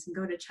Belize and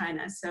go to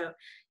China. So,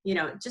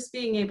 just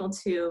being able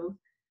to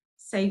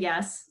say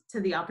yes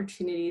to the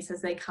opportunities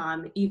as they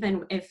come,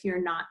 even if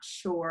you're not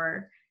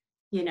sure,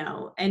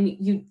 and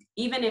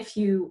even if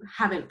you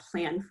haven't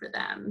planned for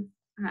them.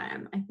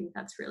 I think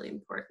that's really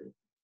important.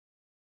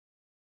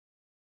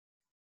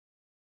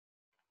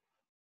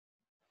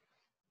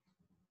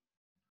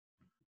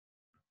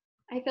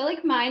 I feel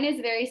like mine is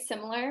very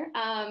similar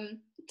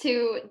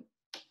to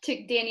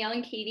Danielle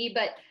and Katie,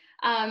 but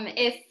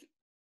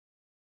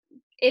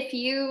if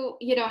you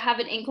have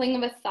an inkling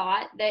of a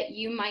thought that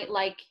you might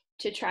like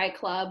to try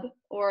club,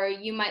 or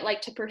you might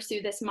like to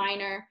pursue this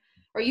minor,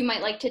 or you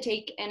might like to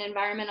take an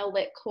environmental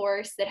lit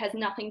course that has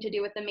nothing to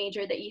do with the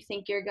major that you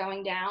think you're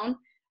going down,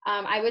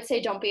 I would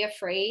say don't be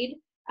afraid,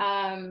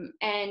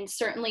 and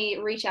certainly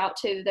reach out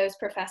to those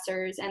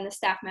professors and the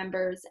staff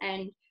members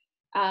and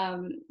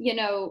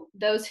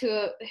those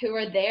who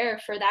are there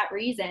for that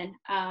reason.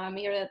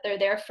 They're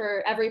there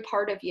for every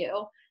part of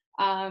you,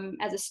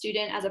 as a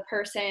student, as a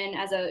person,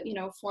 as a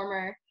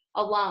former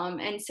alum.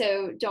 And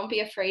so don't be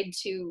afraid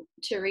to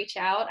reach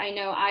out. I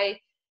know I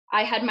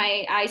had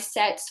my eyes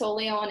set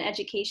solely on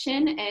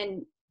education,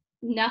 and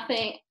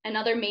nothing,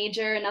 another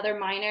major, another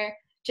minor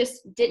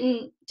just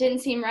didn't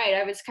seem right.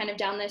 I was kind of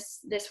down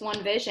this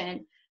one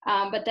vision.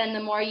 But then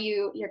the more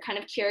you're kind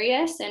of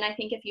curious, and I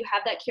think if you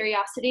have that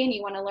curiosity and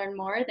you want to learn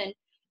more, then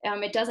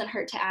it doesn't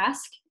hurt to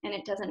ask, and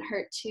it doesn't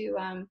hurt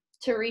to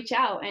reach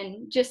out.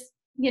 And just,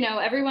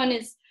 everyone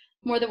is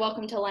more than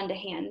welcome to lend a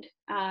hand.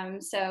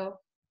 So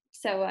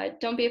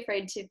don't be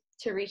afraid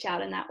to reach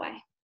out in that way.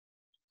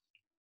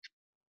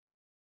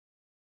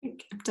 I'm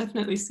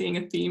definitely seeing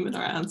a theme in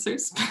our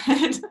answers,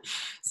 but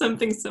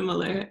something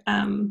similar.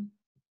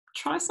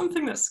 Try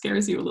something that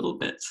scares you a little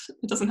bit.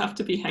 It doesn't have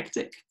to be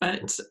hectic,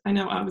 but I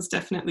know I was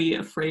definitely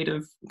afraid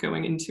of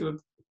going into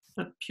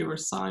a pure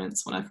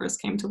science when I first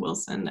came to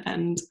Wilson,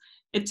 and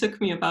it took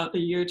me about a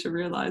year to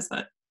realize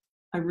that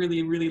I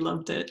really, really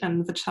loved it,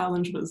 and the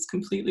challenge was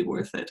completely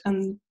worth it.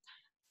 And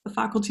the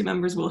faculty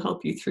members will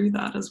help you through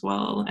that as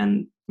well.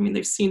 And I mean,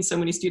 they've seen so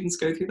many students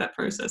go through that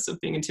process of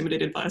being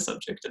intimidated by a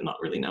subject and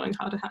not really knowing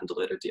how to handle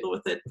it or deal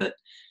with it. But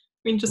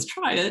I mean, just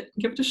try it,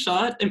 give it a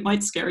shot. It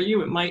might scare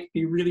you, it might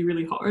be really,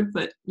 really hard,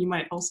 but you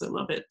might also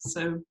love it.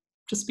 So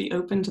just be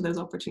open to those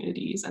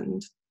opportunities.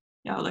 And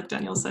yeah, like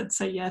Danielle said,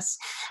 say yes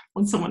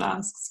when someone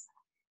asks.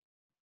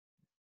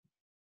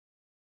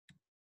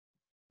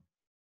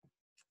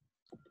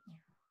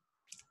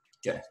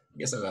 Okay, I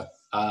guess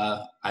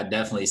I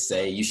definitely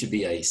say you should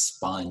be a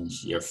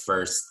sponge your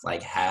first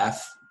like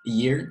half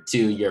year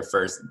to your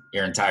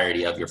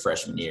entirety of your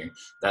freshman year.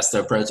 That's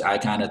the approach I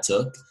kind of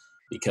took,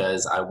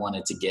 because I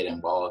wanted to get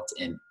involved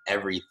in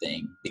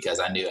everything, because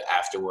I knew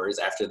afterwards,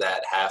 after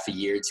that half a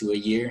year to a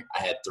year,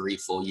 I had 3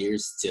 full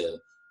years to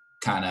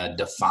kind of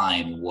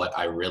define what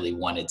I really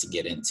wanted to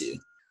get into.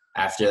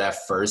 After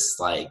that first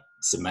like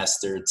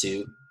semester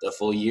to the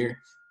full year,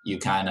 you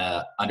kind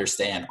of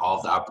understand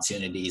all the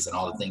opportunities and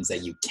all the things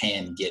that you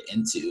can get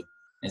into,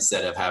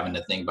 instead of having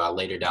to think about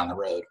later down the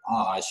road,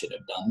 oh, I should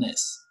have done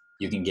this.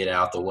 You can get it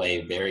out the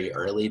way very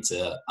early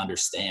to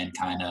understand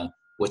kind of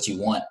what you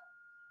want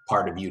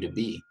part of you to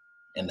be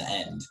in the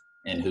end,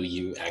 and who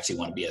you actually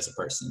want to be as a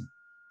person.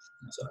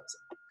 That's what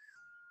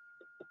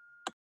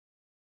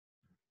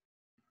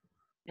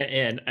I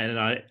And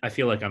I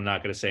feel like I'm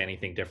not going to say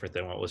anything different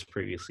than what was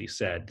previously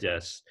said.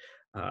 Just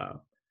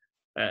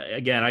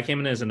again, I came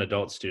in as an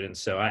adult student,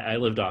 so I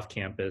lived off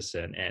campus,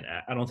 and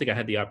I don't think I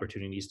had the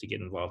opportunities to get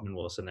involved in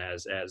Wilson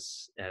as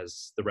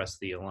the rest of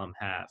the alum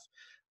have.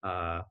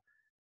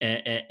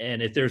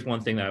 And if there's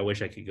one thing that I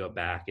wish I could go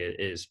back, it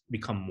is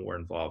become more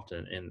involved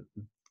in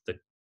the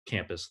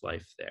campus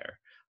life there.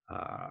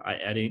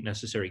 I didn't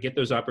necessarily get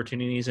those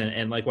opportunities,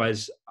 and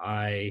likewise,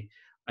 I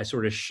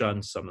sort of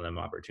shunned some of them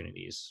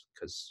opportunities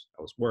because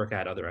I was work, I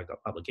had other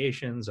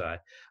obligations, I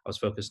was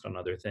focused on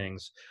other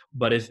things.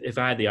 But if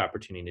I had the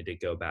opportunity to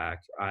go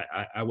back,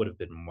 I would have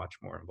been much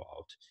more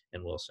involved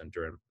in Wilson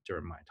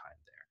during my time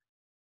there.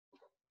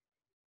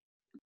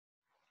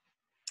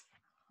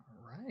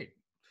 All right,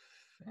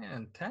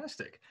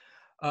 fantastic.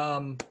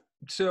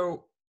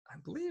 So I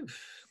believe,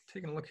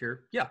 taking a look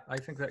here, yeah, I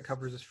think that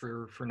covers us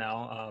for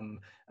now.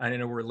 I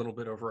know we're a little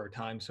bit over our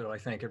time, so I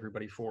thank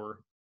everybody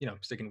for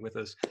sticking with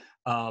us.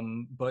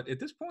 But at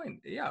this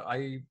point, yeah,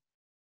 I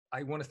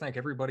want to thank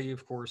everybody,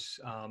 of course,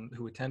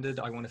 who attended.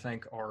 I want to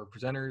thank our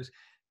presenters,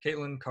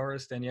 Caitlin,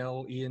 Karis,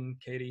 Danielle, Ian,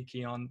 Katie,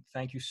 Keon.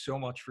 Thank you so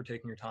much for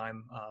taking your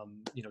time,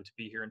 to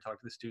be here and talk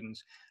to the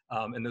students.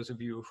 And those of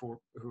you who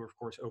are, of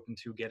course, open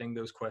to getting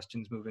those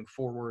questions moving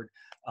forward,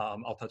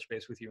 I'll touch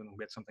base with you and we'll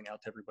get something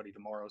out to everybody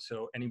tomorrow.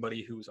 So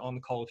anybody who's on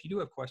the call, if you do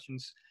have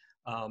questions,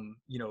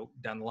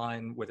 down the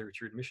line, whether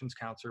it's your admissions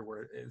counselor,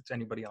 where it's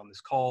anybody on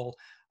this call,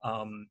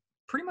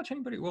 pretty much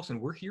anybody at Wilson,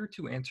 we're here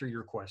to answer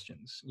your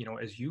questions.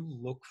 As you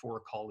look for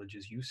a college,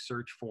 as you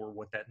search for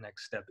what that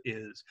next step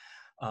is,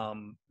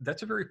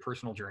 that's a very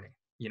personal journey.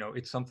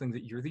 It's something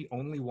that you're the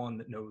only one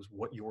that knows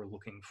what you're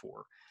looking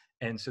for.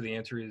 And so the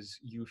answer is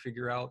you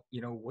figure out,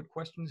 what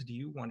questions do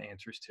you want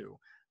answers to,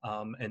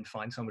 and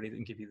find somebody that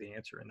can give you the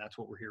answer. And that's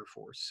what we're here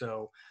for.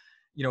 So,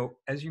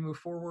 as you move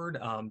forward,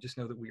 just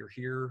know that we are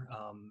here.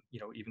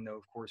 Even though,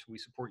 of course, we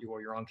support you while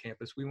you're on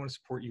campus, we want to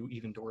support you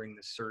even during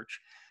this search.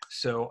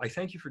 So I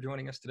thank you for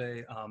joining us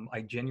today.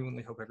 I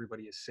genuinely hope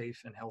everybody is safe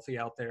and healthy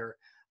out there.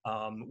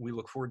 We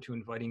look forward to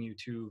inviting you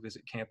to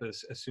visit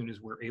campus as soon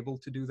as we're able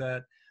to do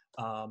that.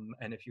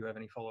 And if you have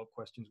any follow-up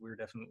questions, we're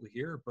definitely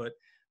here. But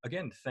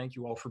again, thank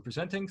you all for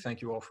presenting.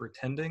 Thank you all for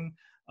attending.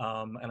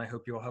 And I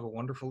hope you all have a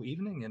wonderful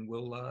evening, and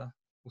we'll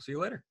see you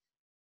later.